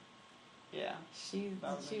afraid. Yeah. She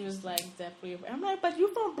was like deathly afraid. I'm like, but you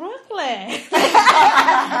from Brooklyn?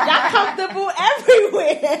 Y'all comfortable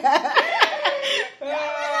everywhere. What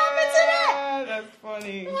happened to that? That's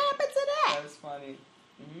funny. What happened to that? That's funny.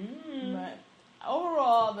 But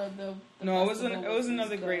overall, it was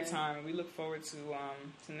another great time. We look forward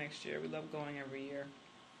to next year. We love going every year.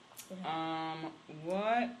 Yeah.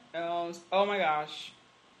 What else? Oh my gosh.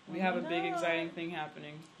 We have a big exciting thing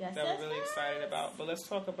happening that we're really excited about. But let's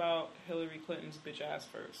talk about Hillary Clinton's bitch ass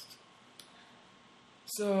first.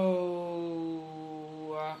 So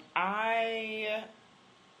I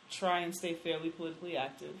try and stay fairly politically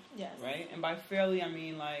active. Yes. Right? And by fairly I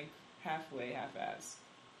mean like halfway, half-ass.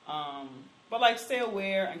 But like stay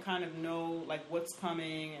aware and kind of know like what's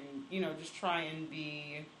coming and just try and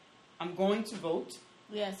I'm going to vote.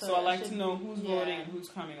 Yeah, so I like to know who's voting and who's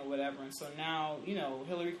coming or whatever. And so now,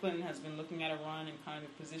 Hillary Clinton has been looking at a run and kind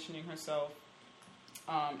of positioning herself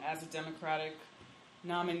as a Democratic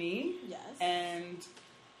nominee. Yes. And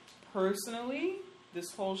personally,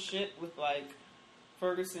 this whole shit with like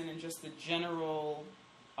Ferguson and just the general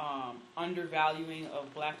undervaluing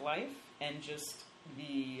of black life and just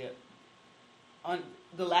the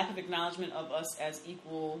lack of acknowledgement of us as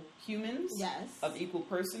equal humans, of equal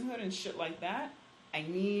personhood and shit like that. I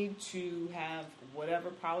need to have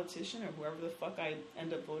whatever politician or whoever the fuck I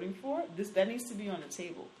end up voting for, that needs to be on the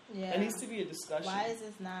table. Yeah. That needs to be a discussion. Why is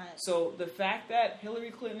this not? So the fact that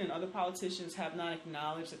Hillary Clinton and other politicians have not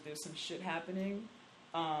acknowledged that there's some shit happening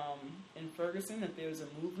in Ferguson, that there's a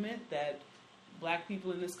movement, that black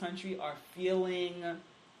people in this country are feeling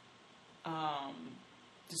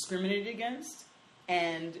discriminated against,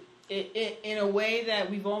 and in a way that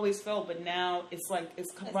we've always felt, but now it's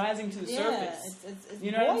rising to the surface. It's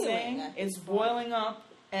you know what I'm saying? It's boiling up,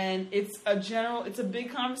 and it's a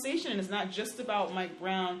big conversation, and it's not just about Mike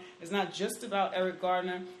Brown. It's not just about Eric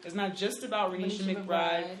Gardner. It's not just about Renisha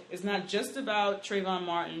McBride. It's not just about Trayvon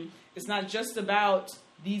Martin. It's not just about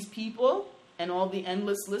these people and all the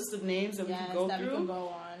endless list of names that we can go through. We can go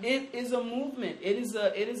on. It is a movement. It is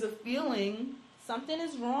a feeling. Something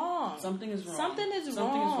is wrong. Something is wrong. Something is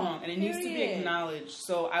wrong. And it needs to be acknowledged.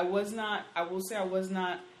 So I was not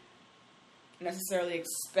necessarily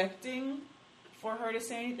expecting for her to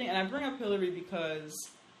say anything. And I bring up Hillary because,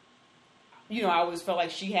 I always felt like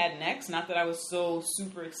she had next. Not that I was so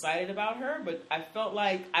super excited about her, but I felt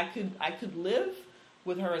like I could live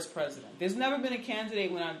with her as president. There's never been a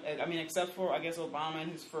candidate except for, I guess, Obama in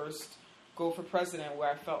his first go for president, where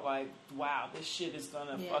I felt like, wow, this shit is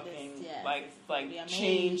gonna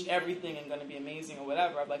change everything and gonna be amazing or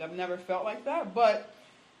whatever. I've never felt like that, but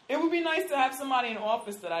it would be nice to have somebody in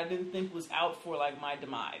office that I didn't think was out for like my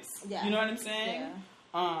demise. Yeah. You know what I'm saying?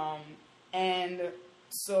 Yeah. And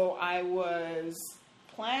so I was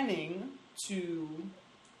planning to,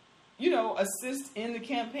 assist in the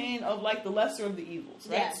campaign of like the lesser of the evils,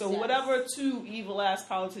 right? Yes, whatever two evil ass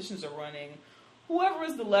politicians are running, whoever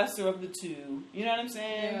is the lesser of the two, you know what I'm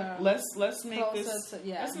saying? Yeah. Let's make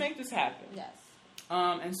let's make this happen. Yes.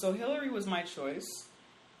 And so Hillary was my choice,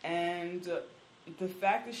 and the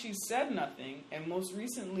fact that she said nothing, and most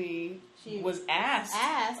recently She was asked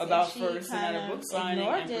about Ferguson at a book signing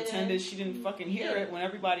and pretended she didn't fucking hear it when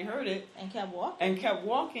everybody heard it. And kept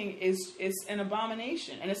walking. Is an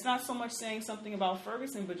abomination. And it's not so much saying something about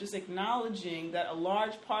Ferguson, but just acknowledging that a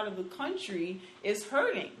large part of the country is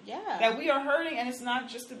hurting. Yeah. That we are hurting, and it's not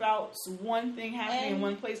just about one thing happening in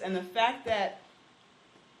one place. And the fact that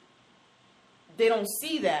they don't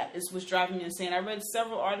see that is what's driving me insane. I read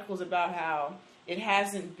several articles about how it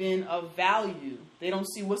hasn't been of value. They don't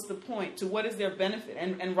see what's the point. To what is their benefit?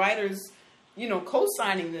 And writers,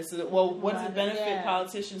 co-signing this. Well, what does it benefit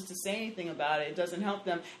politicians to say anything about it? It doesn't help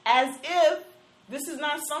them. As if this is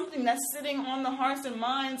not something that's sitting on the hearts and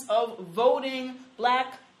minds of voting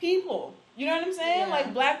black people. You know what I'm saying? Yeah.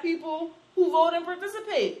 Like black people who vote and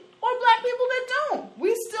participate. Or black people that don't.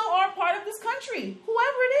 We still are part of this country.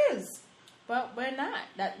 Whoever it is. But we're not.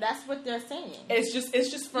 That's what they're saying. It's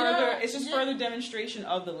just further demonstration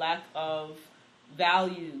of the lack of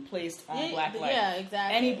value placed on black life. Yeah,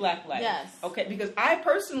 exactly. Any black life. Yes. Okay, because I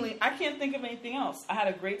can't think of anything else. I had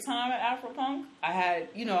a great time at Afropunk. I had,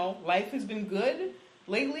 life has been good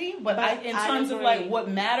lately, but in terms of like what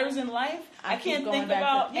matters in life, I can't think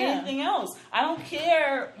about anything else. I don't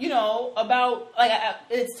care, about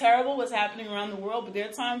it's terrible what's happening around the world, but there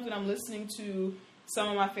are times when I'm listening to some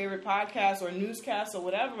of my favorite podcasts or newscasts or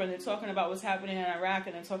whatever, and they're talking about what's happening in Iraq,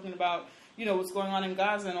 and they're talking about, what's going on in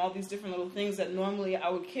Gaza and all these different little things that normally I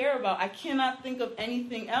would care about. I cannot think of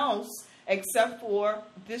anything else except for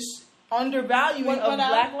this undervaluing of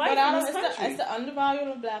black life in this country. It's the undervaluing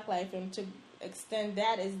of black life, and to extend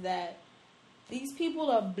that is that these people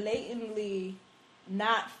are blatantly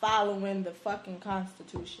not following the fucking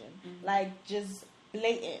Constitution. Mm-hmm. Like, just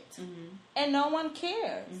blatant. Mm-hmm. And no one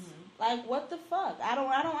cares. Mm-hmm. Like, what the fuck? I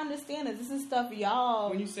don't understand it. This is stuff y'all...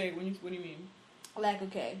 What do you mean? Like,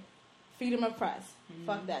 okay, freedom of press. Mm-hmm.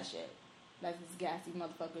 Fuck that shit. Like, this gassy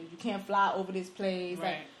motherfuckers. You can't fly over this place.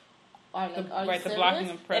 Right. Like, the blocking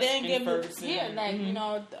of press in Ferguson. Yeah, like,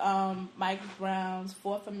 Mike Brown's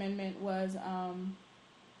Fourth Amendment was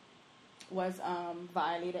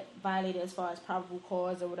violated as far as probable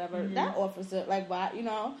cause or whatever. Mm-hmm. That officer, like, why,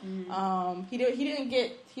 mm-hmm.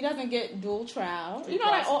 He doesn't get dual trial. Due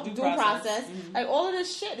process. Mm-hmm. Like, all of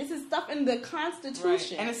this shit. This is stuff in the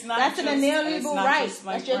Constitution. Right. And it's not that's an inalienable right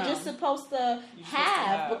that you're just supposed to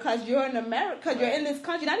have because you're in America, because you're in this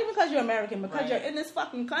country. Not even because you're American, because you're in this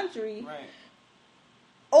fucking country. Right.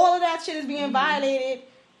 All of that shit is being violated,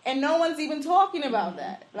 and no one's even talking about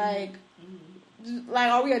that. Like. Like,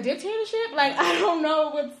 are we a dictatorship? Like, I don't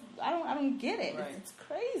know I don't get it. Right. It's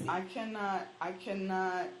crazy. I cannot.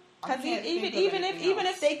 Because even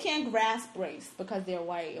if they can't grasp race because they're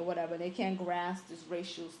white or whatever, they can't grasp this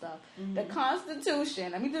racial stuff. Mm-hmm. The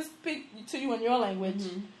Constitution. Let me just speak to you in your language.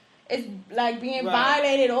 Mm-hmm. It's like being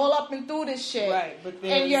violated all up and through this shit. Right, but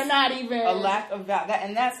and you're not even a lack of that,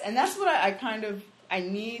 and that's what I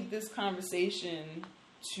need this conversation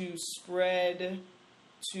to spread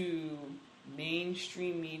to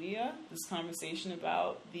mainstream media, this conversation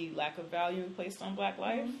about the lack of value placed on black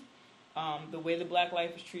life, the way the black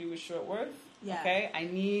life is treated with short worth. Yeah. Okay, I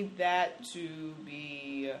need that to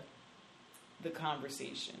be the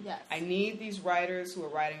conversation. Yes. I need these writers who are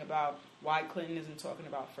writing about why Clinton isn't talking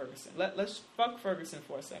about Ferguson. Let's fuck Ferguson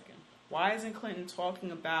for a second. Why isn't Clinton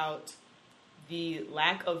talking about the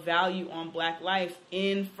lack of value on black life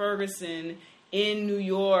in Ferguson, in New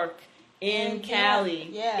York, in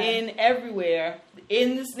Cali, in everywhere,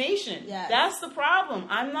 in this nation? Yes. That's the problem.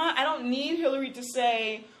 I don't need Hillary to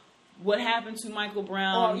say what happened to Michael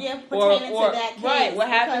Brown, pertaining to that case, right? What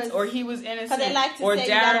happened, or he was innocent, they like to or say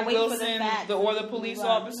Darren Wilson, or the police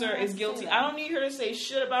officer is guilty. I don't need her to say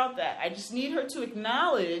shit about that. I just need her to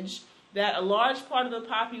acknowledge that a large part of the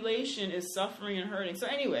population is suffering and hurting. So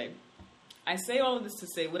anyway, I say all of this to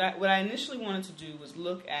say what I initially wanted to do was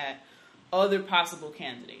look at other possible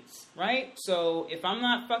candidates, right? So if I'm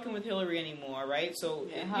not fucking with Hillary anymore, right? So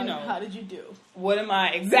how did you do? What am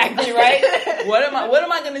I exactly, right? What am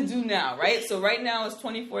I going to do now, right? So right now it's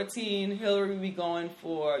 2014. Hillary will be going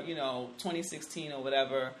for 2016 or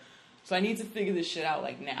whatever. So I need to figure this shit out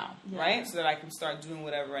like now, right? So that I can start doing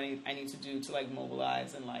whatever I need to do to like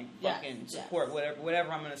mobilize and like fucking support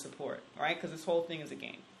whatever I'm going to support, right? Because this whole thing is a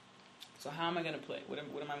game. So how am I going to play? What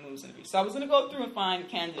are my moves going to be? So I was going to go through and find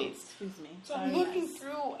candidates. Excuse me. So I'm looking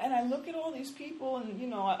through, and I look at all these people,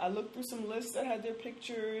 and I look through some lists that had their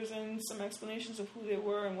pictures and some explanations of who they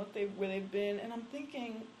were and where they've been, and I'm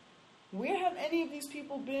thinking, where have any of these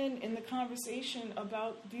people been in the conversation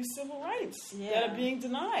about these civil rights that are being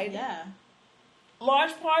denied? Yeah.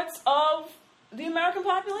 Large parts of the American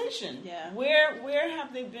population. Yeah. Where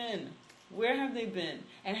have they been? Where have they been?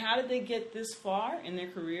 And how did they get this far in their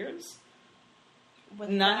careers? With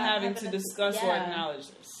Not that having to evidence- discuss or yeah. acknowledge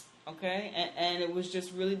this. Okay? And it was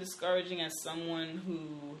just really discouraging as someone who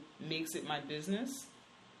makes it my business.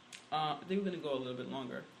 I think we're going to go a little bit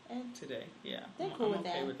longer today. Yeah. They're I'm cool with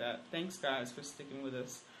okay that. with that. Thanks, guys, for sticking with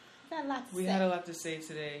us. Got a lot to We say. had a lot to say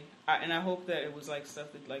today. And I hope that it was like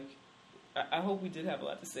stuff that like... I hope we did have a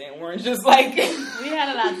lot to say and weren't just like... We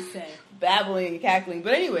had a lot to say. babbling and cackling.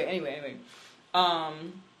 But anyway.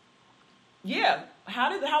 Yeah.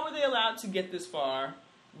 How were they allowed to get this far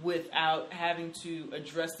without having to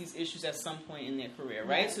address these issues at some point in their career,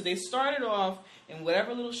 right? Yes. So they started off in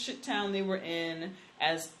whatever little shit town they were in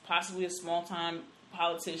as possibly a small-time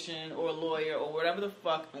politician or a lawyer or whatever the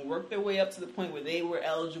fuck, and worked their way up to the point where they were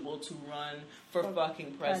eligible to run for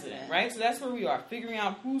fucking president, right? So that's where we are, figuring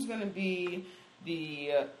out who's going to be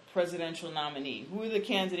the presidential nominee. Who are the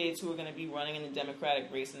candidates who are going to be running in the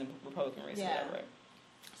Democratic race and the Republican race, whatever.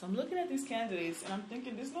 So I'm looking at these candidates, and I'm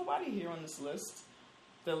thinking, there's nobody here on this list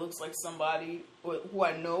that looks like somebody who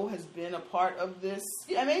I know has been a part of this.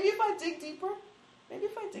 Yeah, maybe if I dig deeper,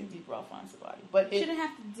 I'll find somebody. But You shouldn't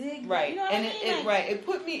have to dig. right, You know what and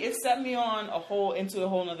I mean? it set me on into a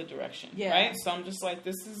whole nother direction. Yeah. Right. So I'm just like,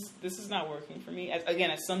 this is not working for me.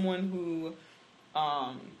 As someone who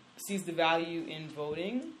sees the value in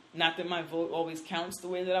voting, not that my vote always counts the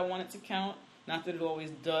way that I want it to count, not that it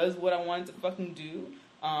always does what I want it to fucking do.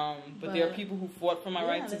 But there are people who fought for my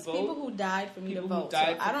right to vote. People who died for me to People who vote.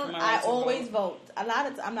 died So for my right I to always vote. vote. A lot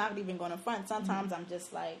of I'm not even going to front. Sometimes I'm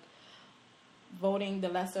just like voting the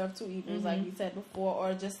lesser of two evils, like you said before,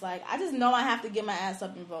 or just like I just know I have to get my ass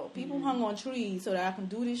up and vote. People hung on trees so that I can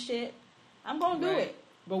do this shit. I'm gonna do it.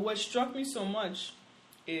 But what struck me so much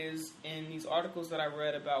is in these articles that I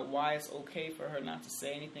read about why it's okay for her not to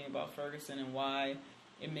say anything about Ferguson and why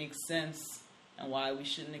it makes sense and why we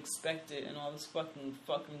shouldn't expect it and all this fucking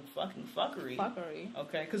fuckery.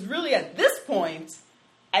 Okay? Because really at this point,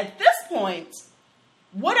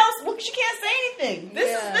 what else? Well, she can't say anything.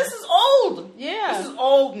 This is old. Yeah. This is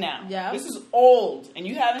old now. Yeah. This is old, and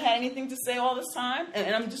you haven't had anything to say all this time.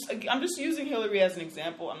 And I'm just using Hillary as an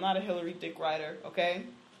example. I'm not a Hillary dick rider. Okay.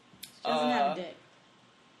 She doesn't have a dick.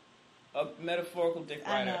 A metaphorical dick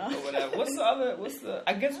I rider know. or whatever. What's the?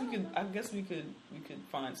 I guess we could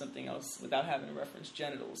find something else without having to reference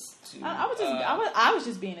genitals to. I was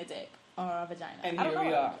just being a dick or a vagina. And I don't here we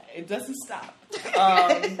know. are. It doesn't stop.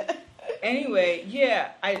 Anyway, yeah,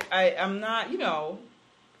 I'm not,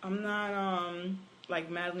 like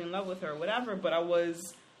madly in love with her or whatever, but I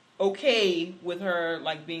was okay with her,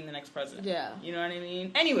 like, being the next president. Yeah. You know what I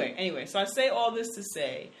mean? Anyway, so I say all this to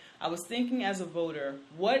say, I was thinking as a voter,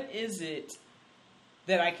 what is it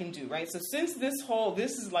that I can do, right? So since this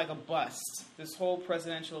is like a bust, this whole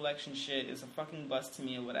presidential election shit is a fucking bust to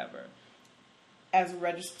me or whatever, as a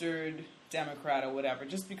registered Democrat or whatever,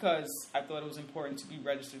 just because I thought it was important to be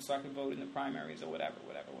registered so I could vote in the primaries or whatever.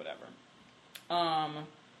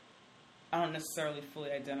 I don't necessarily fully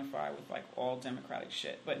identify with like all Democratic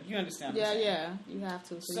shit, but you understand what I'm saying. Yeah, you have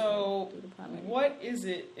to. So you can do the primary. what is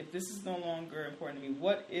it, if this is no longer important to me,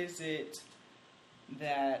 what is it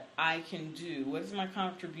that I can do? What is my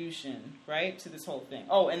contribution, right, to this whole thing?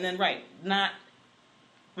 Oh, and then, not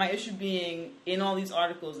my issue being in all these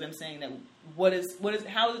articles, them saying that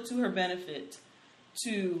how is it to her benefit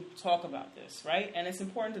to talk about this, right? And it's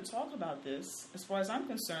important to talk about this. As far as I'm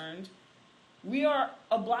concerned, we are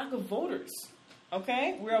a block of voters,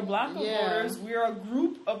 okay? We're a block of voters. We are a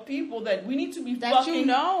group of people that we need to be that fucking you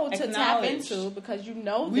know to tap acknowledged. into because you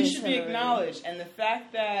know We this, should be Hillary. acknowledged. And the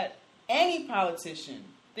fact that any politician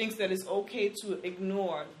thinks that it's okay to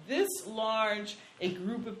ignore this large a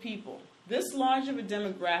group of people, this large of a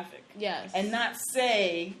demographic, Yes. and not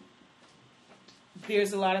say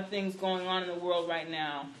there's a lot of things going on in the world right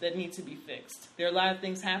now that need to be fixed. There are a lot of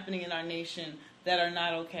things happening in our nation that are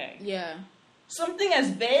not okay. Yeah. Something as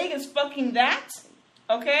vague as fucking that,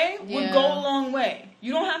 okay, would go a long way.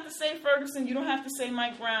 You don't have to say Ferguson. You don't have to say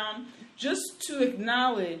Mike Brown. Just to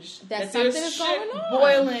acknowledge that there's something is shit going on.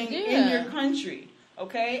 boiling in your country,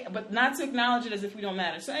 okay? But not to acknowledge it as if we don't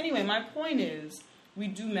matter. So anyway, my point is, we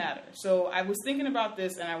do matter. So I was thinking about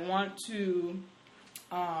this, and I want to,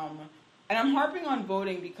 and I'm harping on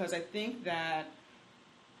voting because I think that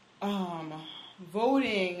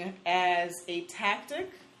voting as a tactic,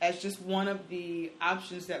 as just one of the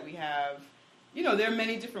options that we have, there are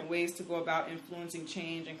many different ways to go about influencing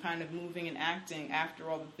change and kind of moving and acting after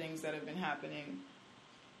all the things that have been happening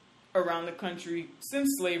around the country since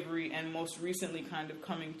slavery and most recently kind of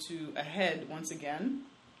coming to a head once again.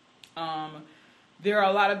 There are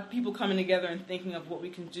a lot of people coming together and thinking of what we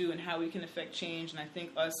can do and how we can affect change, and I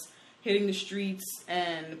think us hitting the streets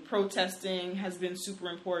and protesting has been super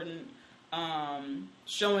important.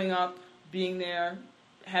 Showing up, being there,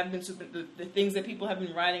 have been super. The things that people have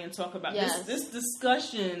been writing and talk about. Yes. This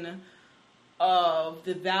discussion of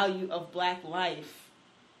the value of Black life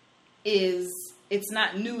it's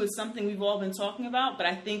not new. It's something we've all been talking about, but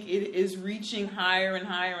I think it is reaching higher and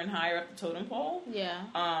higher and higher up the totem pole.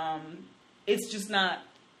 Yeah. It's just not.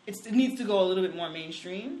 It needs to go a little bit more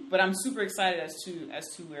mainstream, but I'm super excited as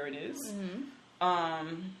to where it is. Mm-hmm.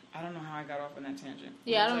 I don't know how I got off on that tangent.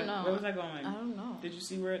 Yeah, I don't know. Where was I going? I don't know. Did you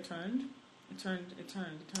see where it turned? It turned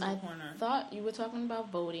the corner. I thought you were talking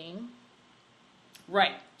about voting.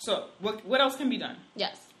 Right. So, what else can be done?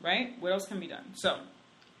 Yes. Right? What else can be done? So,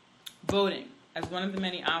 voting as one of the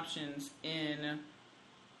many options in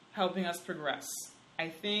helping us progress. I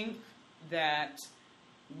think that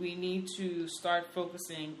we need to start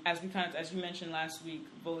focusing, as you mentioned last week,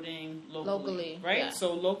 voting locally. Right? Yeah.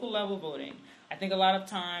 So, local level voting. I think a lot of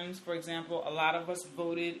times, for example, a lot of us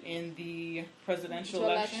voted in the presidential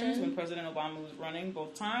elections when President Obama was running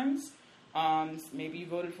both times. Maybe you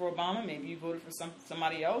voted for Obama. Maybe you voted for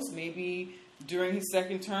somebody else. Maybe during his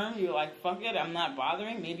second term, you were like, fuck it, I'm not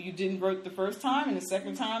bothering. Maybe you didn't vote the first time, and the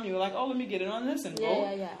second time, you were like, oh, let me get in on this and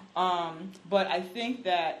vote. Yeah. But I think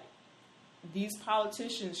that these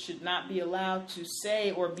politicians should not be allowed to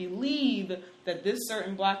say or believe that this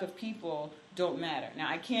certain block of people don't matter. Now,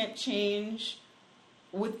 I can't change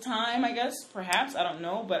with time, I guess, perhaps, I don't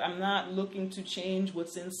know, but I'm not looking to change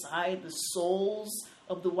what's inside the souls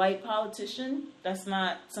of the white politician. That's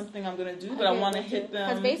not something I'm going to do, but I want to hit them.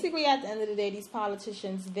 Because basically, at the end of the day, these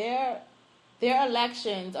politicians, their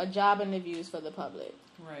elections are job interviews for the public.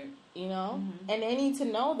 Right. You know? Mm-hmm. And they need to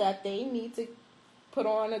know that they need to put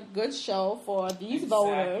on a good show for these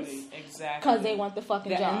voters. Exactly. Because they want the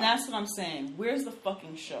fucking job. And that's what I'm saying. Where's the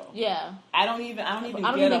fucking show? Yeah. I don't even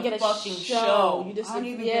get a fucking show. You just, I don't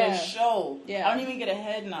even get a show. Yeah. I don't even get a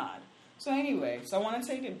head nod. So anyway, I want to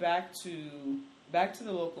take it back to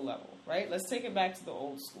the local level, right? Let's take it back to the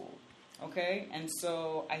old school, okay? And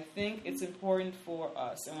so I think it's important for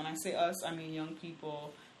us, and when I say us, I mean young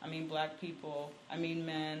people, I mean Black people, I mean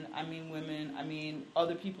men, I mean women, I mean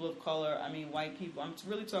other people of color, I mean white people. I'm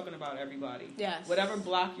really talking about everybody. Yes. Whatever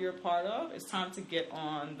block you're a part of, it's time to get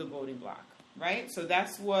on the voting block, right? So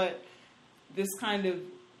that's what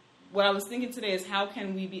I was thinking today is how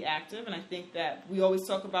can we be active? And I think that we always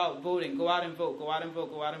talk about voting, go out and vote, go out and vote,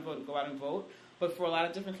 go out and vote, go out and vote. But for a lot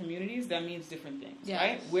of different communities, that means different things,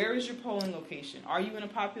 right? Where is your polling location? Are you in a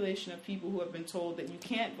population of people who have been told that you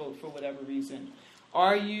can't vote for whatever reason?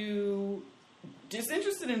 Are you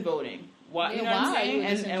disinterested in voting? Why, you know what I'm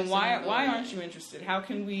saying? And why aren't you interested? How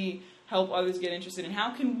can we help others get interested? And how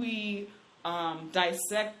can we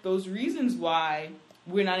dissect those reasons why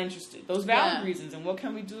we're not interested? Those valid reasons, and what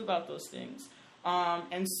can we do about those things?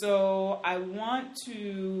 And so I want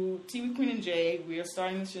to, Tea with Queen and Jay, we are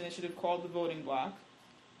starting this initiative called the Voting Block.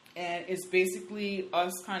 And it's basically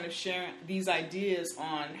us kind of sharing these ideas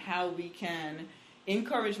on how we can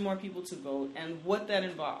encourage more people to vote and what that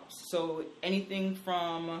involves. So anything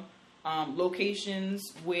from locations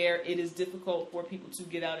where it is difficult for people to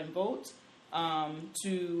get out and vote,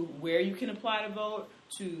 to where you can apply to vote,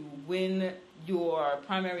 to when your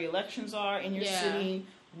primary elections are in your city.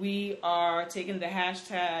 We are taking the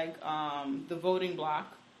hashtag, the voting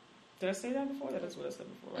block. Did I say that before? That is what I said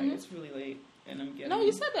before, right? Mm-hmm. It's really late, and I'm getting... No,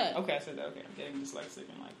 you said that. Okay, I said that. Okay, I'm getting dyslexic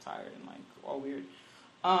and, tired and, all weird.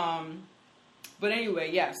 But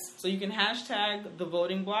anyway, yes. So you can hashtag the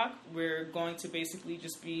voting block. We're going to basically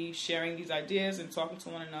just be sharing these ideas and talking to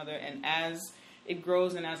one another, and as it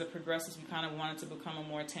grows and as it progresses, we kind of want it to become a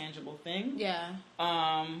more tangible thing. Yeah.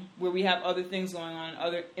 Where we have other things going on,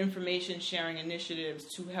 other information sharing initiatives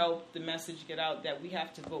to help the message get out that we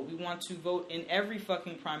have to vote. We want to vote in every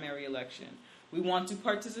fucking primary election. We want to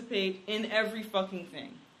participate in every fucking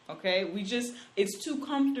thing. Okay? It's too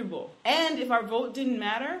comfortable. And if our vote didn't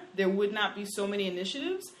matter, there would not be so many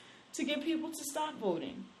initiatives to get people to stop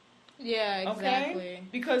voting. Yeah, exactly. Okay?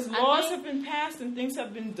 Because laws have been passed and things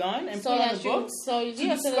have been done and put on the books to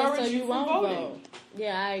discourage you from voting. Vote.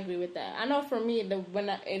 Yeah, I agree with that. I know for me, when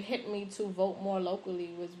it hit me to vote more locally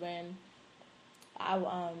was when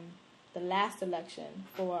the last election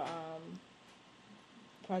for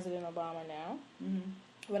President Obama now. Mm-hmm.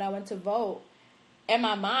 When I went to vote, in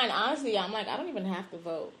my mind, honestly, I'm like, I don't even have to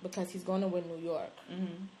vote because he's going to win New York.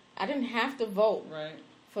 Mm-hmm. I didn't have to vote. Right.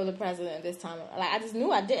 For the president this time. I just knew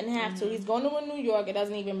I didn't have to. He's going to win New York. It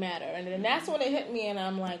doesn't even matter. And then that's when it hit me, and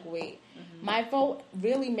I'm like, wait. My vote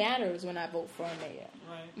really matters when I vote for a mayor.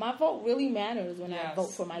 Right. My vote really matters when I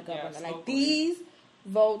vote for my governor. These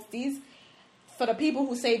votes, these for the people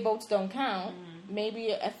who say votes don't count,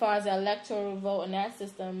 maybe as far as the electoral vote in that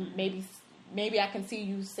system, maybe I can see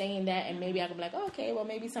you saying that, and maybe I can be like, okay, well,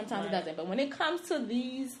 maybe sometimes it doesn't. But when it comes to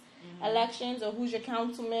these elections, or who's your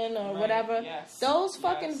councilman or whatever, those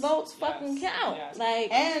fucking votes fucking count.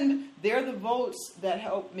 Like, and they're the votes that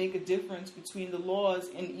help make a difference between the laws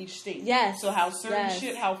in each state. Yes. So how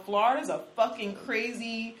how Florida's a fucking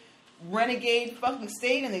crazy renegade fucking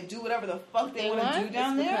state, and they do whatever the fuck they want to do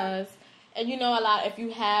down there. And you know, if you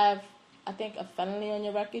have, I think, a felony on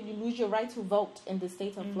your record, you lose your right to vote in the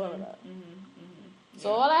state of Florida.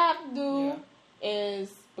 So all I have to do is,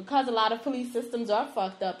 because a lot of police systems are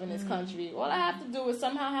fucked up in this country, all I have to do is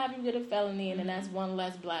somehow have you get a felony, and then that's one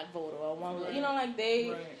less black voter, or one, you know, like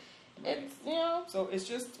it's, you know. So it's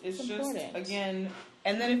just again,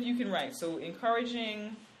 and then if you can so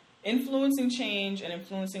influencing change and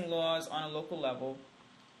influencing laws on a local level.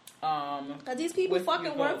 Because these people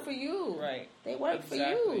fucking work for you. Right. They work for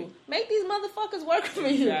you. Make these motherfuckers work for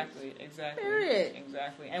you. Exactly. Period.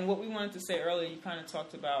 Exactly. And what we wanted to say earlier, you kind of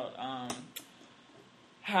talked about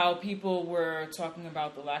how people were talking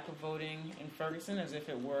about the lack of voting in Ferguson as if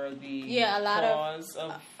it were the cause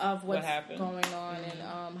of what's what happened going on,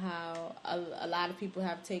 and how a lot of people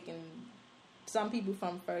have taken. Some people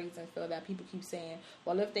from Ferguson feel that people keep saying,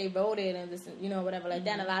 well, if they voted and this, you know, whatever like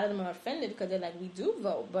that, and a lot of them are offended because they're like, we do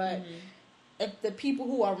vote. But if the people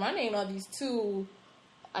who are running are these two,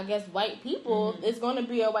 I guess, white people, it's going to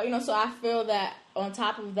be a white, you know, so I feel that on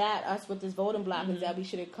top of that, us with this voting block is that we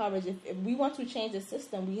should encourage, if we want to change the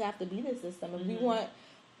system, we have to be the system. If we want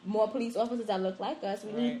more police officers that look like us,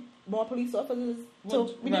 we need more police officers,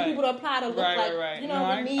 we need people to apply to look like, you know,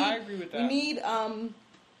 I agree with that. We need,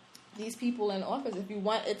 these people in office. If you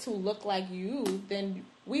want it to look like you, then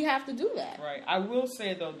we have to do that. Right. I will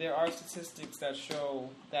say, though, there are statistics that show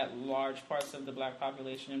that large parts of the black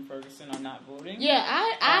population in Ferguson are not voting. Yeah,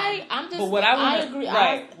 I'm just. But what I agree.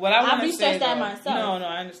 Right. What I want to say, that myself. No,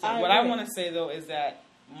 I understand. What I want to say, though, is that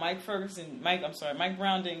Mike Brown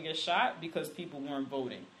didn't get shot because people weren't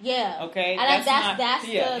voting. Yeah. Okay.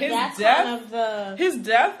 His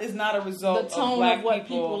death is not a result of black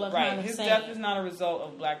people are kind of his saying. Death is not a result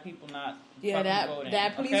of black people not voting.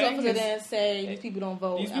 That police officer didn't say these people don't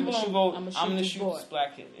vote. These people don't vote. I'm going to shoot board. this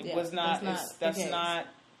black kid. It was not. That's not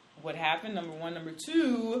what happened. Number one. Number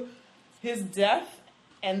two. His death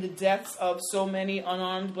and the deaths of so many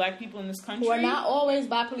unarmed black people in this country who are not always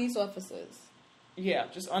by police officers. Yeah,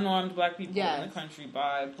 just unarmed black people in the country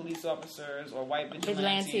by police officers or white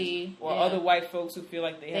vigilantes or other white folks who feel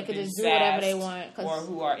like they have could been just do whatever they want, or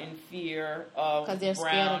who are in fear of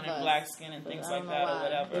brown and black skin and things like that or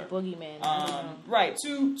whatever. The boogeyman. Right,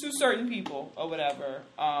 to certain people or whatever.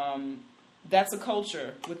 That's a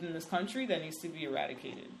culture within this country that needs to be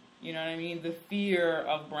eradicated. You know what I mean? The fear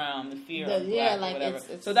of brown, the fear of black or whatever.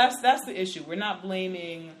 So that's the issue. We're not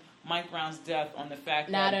blaming Mike Brown's death on the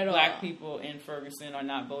fact that black people in Ferguson are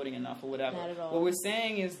not voting enough or whatever. Not at all. What we're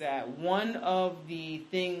saying is that one of the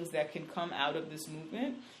things that can come out of this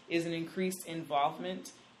movement is an increased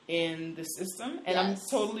involvement in the system. And I'm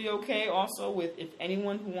totally okay also with if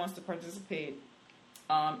anyone who wants to participate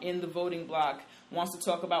in the voting block wants to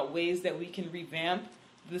talk about ways that we can revamp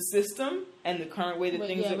the system and the current way that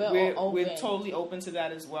things we're totally open to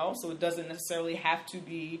that as well. So it doesn't necessarily have to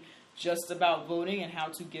be just about voting and how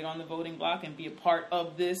to get on the voting block and be a part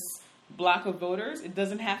of this block of voters. It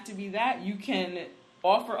doesn't have to be that. You can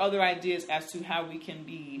offer other ideas as to how we can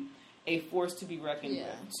be a force to be reckoned with,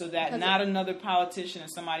 so that not another politician or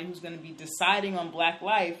somebody who's going to be deciding on black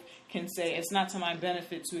life can say it's not to my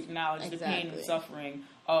benefit to acknowledge the pain and suffering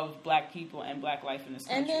of black people and black life in this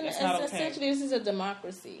country. And then essentially this is a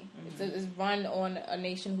democracy. It's run on a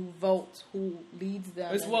nation who votes, who leads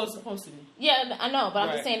them. It's supposed to be. Yeah, I know, but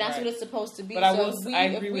I'm just saying that's what it's supposed to be. But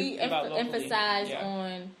if we emphasize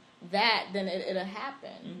on that, then it'll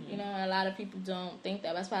happen. You know, and a lot of people don't think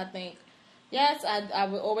that. That's why I think, yes, I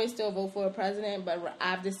would always still vote for a president, but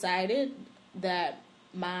I've decided that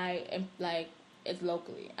it's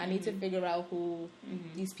locally. I need to figure out who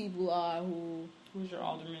these people are, who's your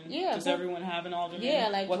alderman? Yeah. Does everyone have an alderman? Yeah,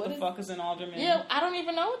 like what the fuck is an alderman? Yeah, I don't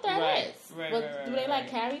even know what that is. Do they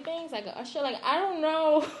carry things like an usher? Like I don't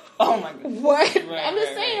know. Oh my god. What? I'm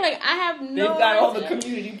just saying, like I have no. They've got all the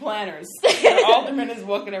community planners. The alderman is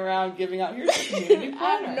walking around giving out here's the community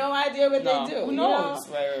planner. I have no idea what they do. Who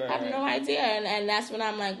knows? I have no idea, and that's when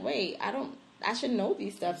I'm like, wait, I should know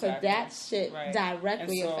these stuff because that shit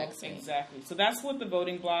directly affects me. Exactly. So that's what the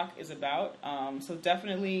voting block is about. So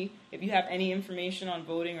definitely, if you have any information on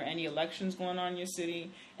voting or any elections going on in your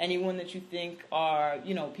city, anyone that you think are,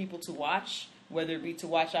 people to watch, whether it be to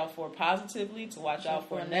watch out for positively, to watch out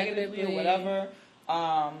for negatively, or negatively. whatever.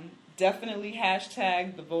 Definitely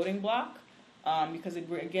hashtag the voting block, because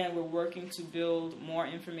we're working to build more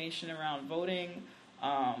information around voting,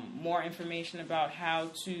 more information about how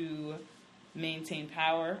to maintain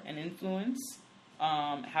power and influence,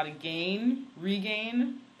 how to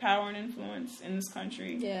regain power and influence in this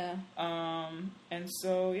country. Yeah. And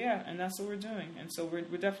so, and that's what we're doing. And so we're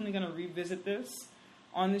definitely going to revisit this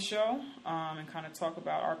on the show, and kind of talk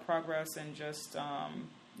about our progress and just,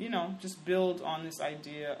 just build on this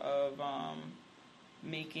idea of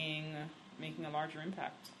making a larger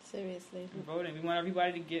impact. Seriously. In voting. We want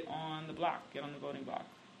everybody to get on the voting block.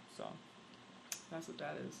 So that's what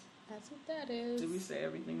that is. That's what that is. Did we say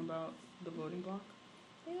everything about the voting block?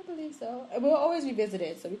 Yeah, I believe so. We'll always revisit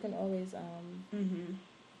it, so we can always say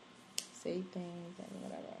things and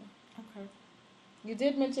whatever. Okay. You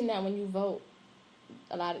did mention that when you vote,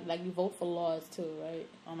 a lot of, you vote for laws too, right?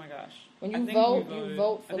 Oh my gosh. When you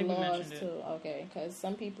vote for laws too. Okay, because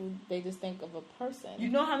some people, they just think of a person. You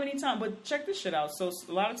know how many times, but check this shit out. So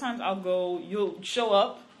a lot of times you'll show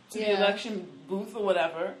up to the election booth or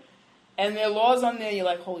whatever, and there are laws on there, you're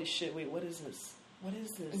like, holy shit, wait, what is this? What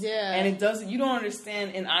is this? Yeah. And you don't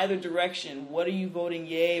understand in either direction. What are you voting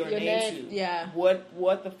yay or nay to? Yeah.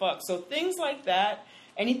 What the fuck? So things like that,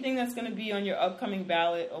 anything that's going to be on your upcoming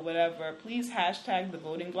ballot or whatever, please hashtag the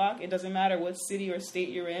voting block. It doesn't matter what city or state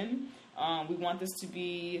you're in. We want this to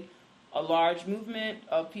be a large movement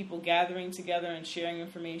of people gathering together and sharing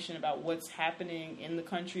information about what's happening in the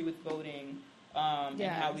country with voting, and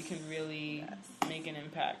how we can really make an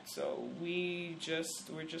impact. So we're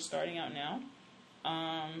just starting out now.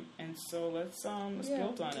 And so let's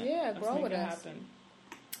build on it. Yeah, let's grow make with it us. happen.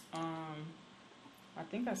 I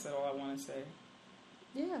think I said all I want to say.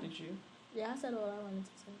 Yeah. Did you? Yeah, I said all I wanted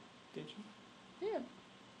to say. Did you? Yeah.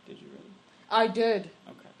 Did you really? I did.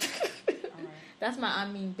 Okay. All right. That's my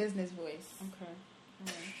business voice. Okay. All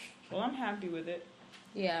right. Well, I'm happy with it.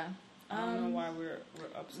 Yeah. I don't know why we're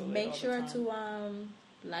up so late. Make all sure the time.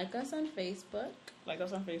 to like us on Facebook. Like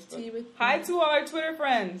us on Facebook. Tea with Hi to all our Twitter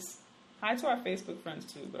friends. Hi to our Facebook friends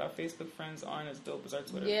too, but our Facebook friends aren't as dope as our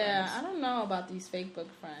Twitter friends. Yeah, I don't know about these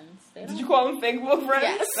Facebook friends. Did you call them Facebook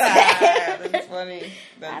friends? Yes. That's funny.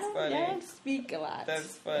 That's funny. I don't speak a lot.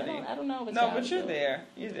 That's funny. I don't know what No, y'all but you're do. there.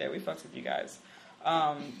 You're there. We fucks with you guys.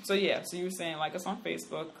 So you were saying like us on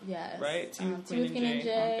Facebook. Yes. Right? Tea with Tea Queen and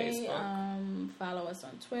Jay on Facebook. Follow us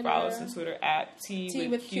on Twitter. Follow us on Twitter at Tea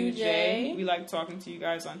with QJ. We like talking to you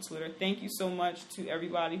guys on Twitter. Thank you so much to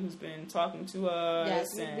everybody who's been talking to us.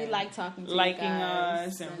 Yes, and we like talking to liking you guys.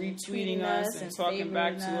 us and retweeting us and talking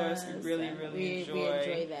back to us. We really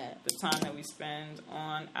enjoy that. the time that we spend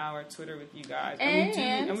on our Twitter with you guys.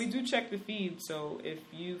 And we do check the feed. So if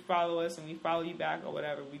you follow us and we follow you back or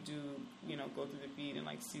whatever, we do, go through the feed and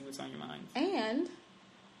see what's on your mind. And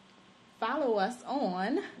follow us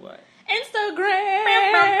on What? Instagram.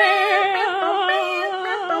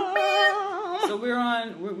 So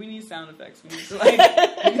we need sound effects. We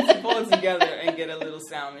need to pull it together and get a little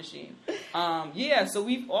sound machine. So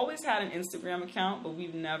we've always had an Instagram account, but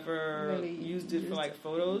we've never really used it for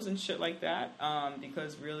photos and shit like that.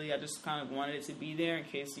 Because really I just kind of wanted it to be there in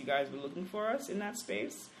case you guys were looking for us in that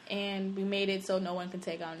space. And we made it so no one can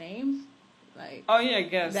take our name. I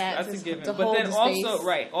guess that's a given. But then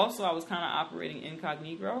also I was kind of operating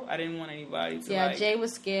incognito. I didn't want anybody to Jay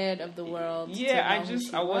was scared of the world. Yeah,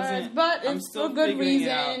 I wasn't. But it's for good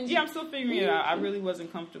reason. Yeah, I'm still figuring it out. I really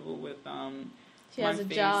wasn't comfortable with She has a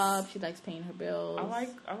job. She likes paying her bills. I like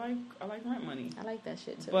rent money. I like that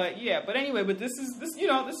shit too. But anyway, this is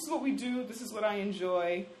what we do. This is what I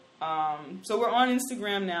enjoy. So we're on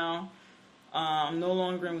Instagram now. No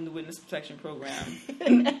longer in the Witness Protection Program,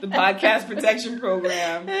 the Podcast Protection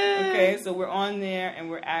Program. Okay, so we're on there and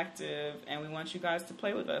we're active, and we want you guys to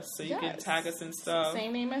play with us. So you can tag us and stuff.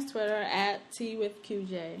 Same name as Twitter at Tea with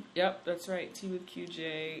QJ. Yep, that's right, Tea with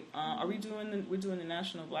QJ. Are we doing? We're doing the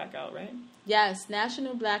National Blackout, right? Yes,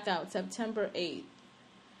 National Blackout, September 8th.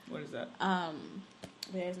 What is that?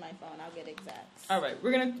 Where's my phone? I'll get exacts. All right,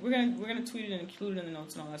 we're gonna tweet it and include it in the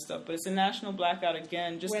notes and all that stuff. But it's a national blackout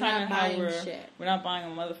again. Just kind of how we're not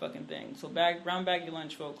buying a motherfucking thing. So brown bag your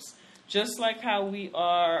lunch, folks. Just like how we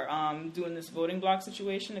are doing this voting block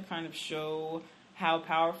situation to kind of show how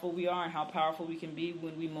powerful we are and how powerful we can be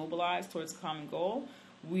when we mobilize towards a common goal.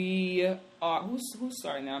 We are who's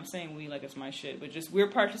starting that? I'm saying we like it's my shit, but just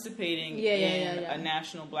we're participating in a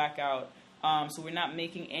national blackout. So we're not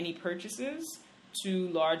making any purchases to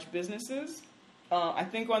large businesses. I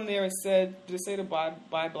think on there it said, did it say to buy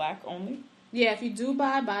black only? Yeah, if you do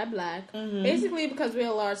buy black. Mm-hmm. Basically because we're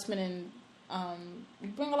a large spending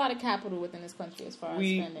bring a lot of capital within this country as far as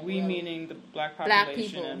spending. We meaning the black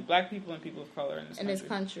population and black people and people of color in this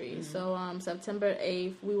country. Mm-hmm. So September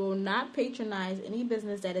 8th, we will not patronize any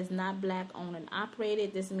business that is not black owned and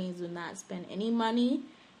operated. This means do not spend any money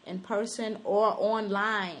in person or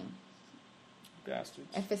online. Bastards.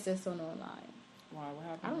 Emphasis on online. Why? What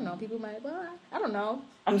happened? I don't know. People might. Well, I don't know.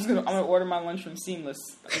 I'm gonna order my lunch from Seamless.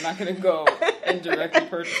 I'm not gonna go and directly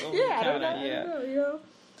purchase over the counter. I don't know.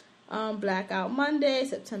 Blackout Monday,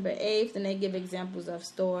 September 8th, and they give examples of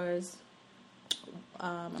stores.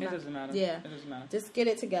 It doesn't matter. Yeah, it doesn't matter. Just get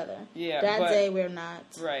it together. Yeah, that day we're not.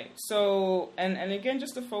 Right. So, and again,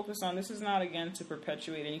 just to focus on, this is not again to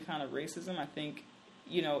perpetuate any kind of racism. I think,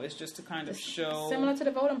 it's just to kind of show, similar to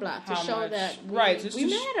the voting block, to show that we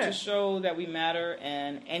matter. To show that we matter,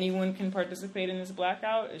 and anyone can participate in this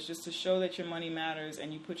blackout. It's just to show that your money matters,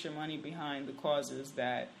 and you put your money behind the causes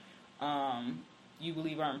that you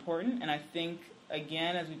believe are important. And I think,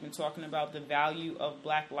 again, as we've been talking about the value of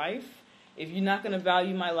black life, if you're not going to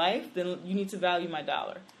value my life, then you need to value my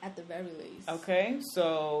dollar. At the very least. Okay?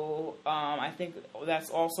 So I think that's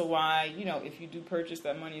also why, if you do purchase,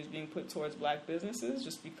 that money is being put towards black businesses,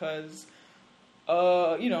 just because,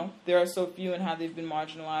 there are so few and how they've been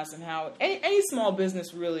marginalized, and how any small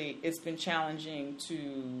business really, it's been challenging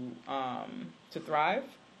to thrive.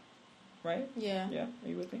 Right? Yeah. Yeah. Are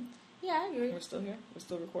you with me? Yeah, I agree. We're still here? We're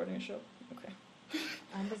still recording a show? Okay.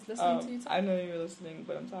 I was listening to you talk. I know you were listening,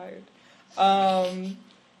 but I'm tired.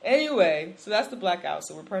 Anyway, so that's the blackout.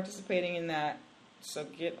 So we're participating in that. So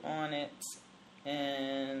get on it.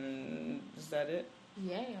 And is that it?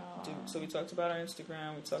 Yeah. So we talked about our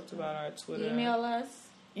Instagram. We talked about our Twitter. Email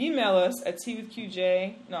us at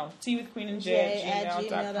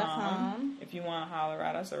teawithqueenandj@gmail.com if you want to holler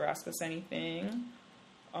at us or ask us anything.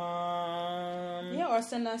 Or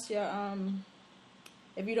send us your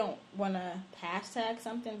if you don't want to hashtag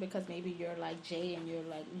something because maybe you're like Jay and you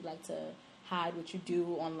like to hide what you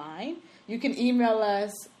do online, you can email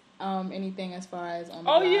us anything as far as on the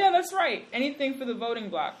block. Yeah, that's right. Anything for the voting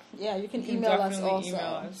block. Yeah, you can email us also.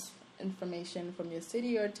 Email us information from your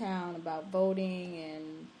city or town about voting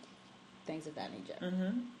and things of that nature.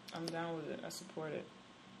 I'm down with it. I support it.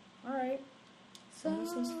 All right. So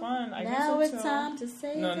this was fun. I guess it's time to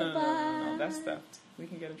say goodbye. No. That's theft. We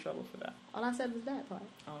can get in trouble for that. All I said was that part.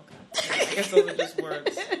 Oh, okay. I guess those are just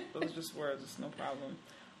words. It's no problem.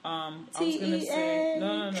 I was going to say...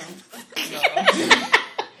 No.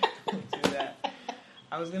 Don't do that.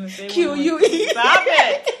 I was going to say... Q-U-E. Stop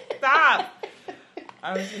it. Stop.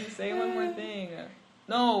 I was going to say one more thing.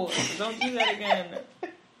 No, don't do that again.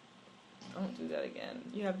 Don't do that again.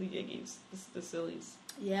 You have the yiggies. The sillies.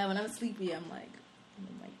 Yeah, when I'm sleepy, I'm like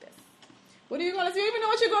this. What are you going to say? You don't even know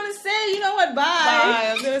what you're going to say. You know what? Bye. Bye.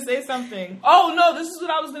 I was going to say something. Oh, no, this is what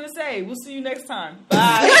I was going to say. We'll see you next time.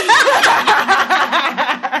 Bye.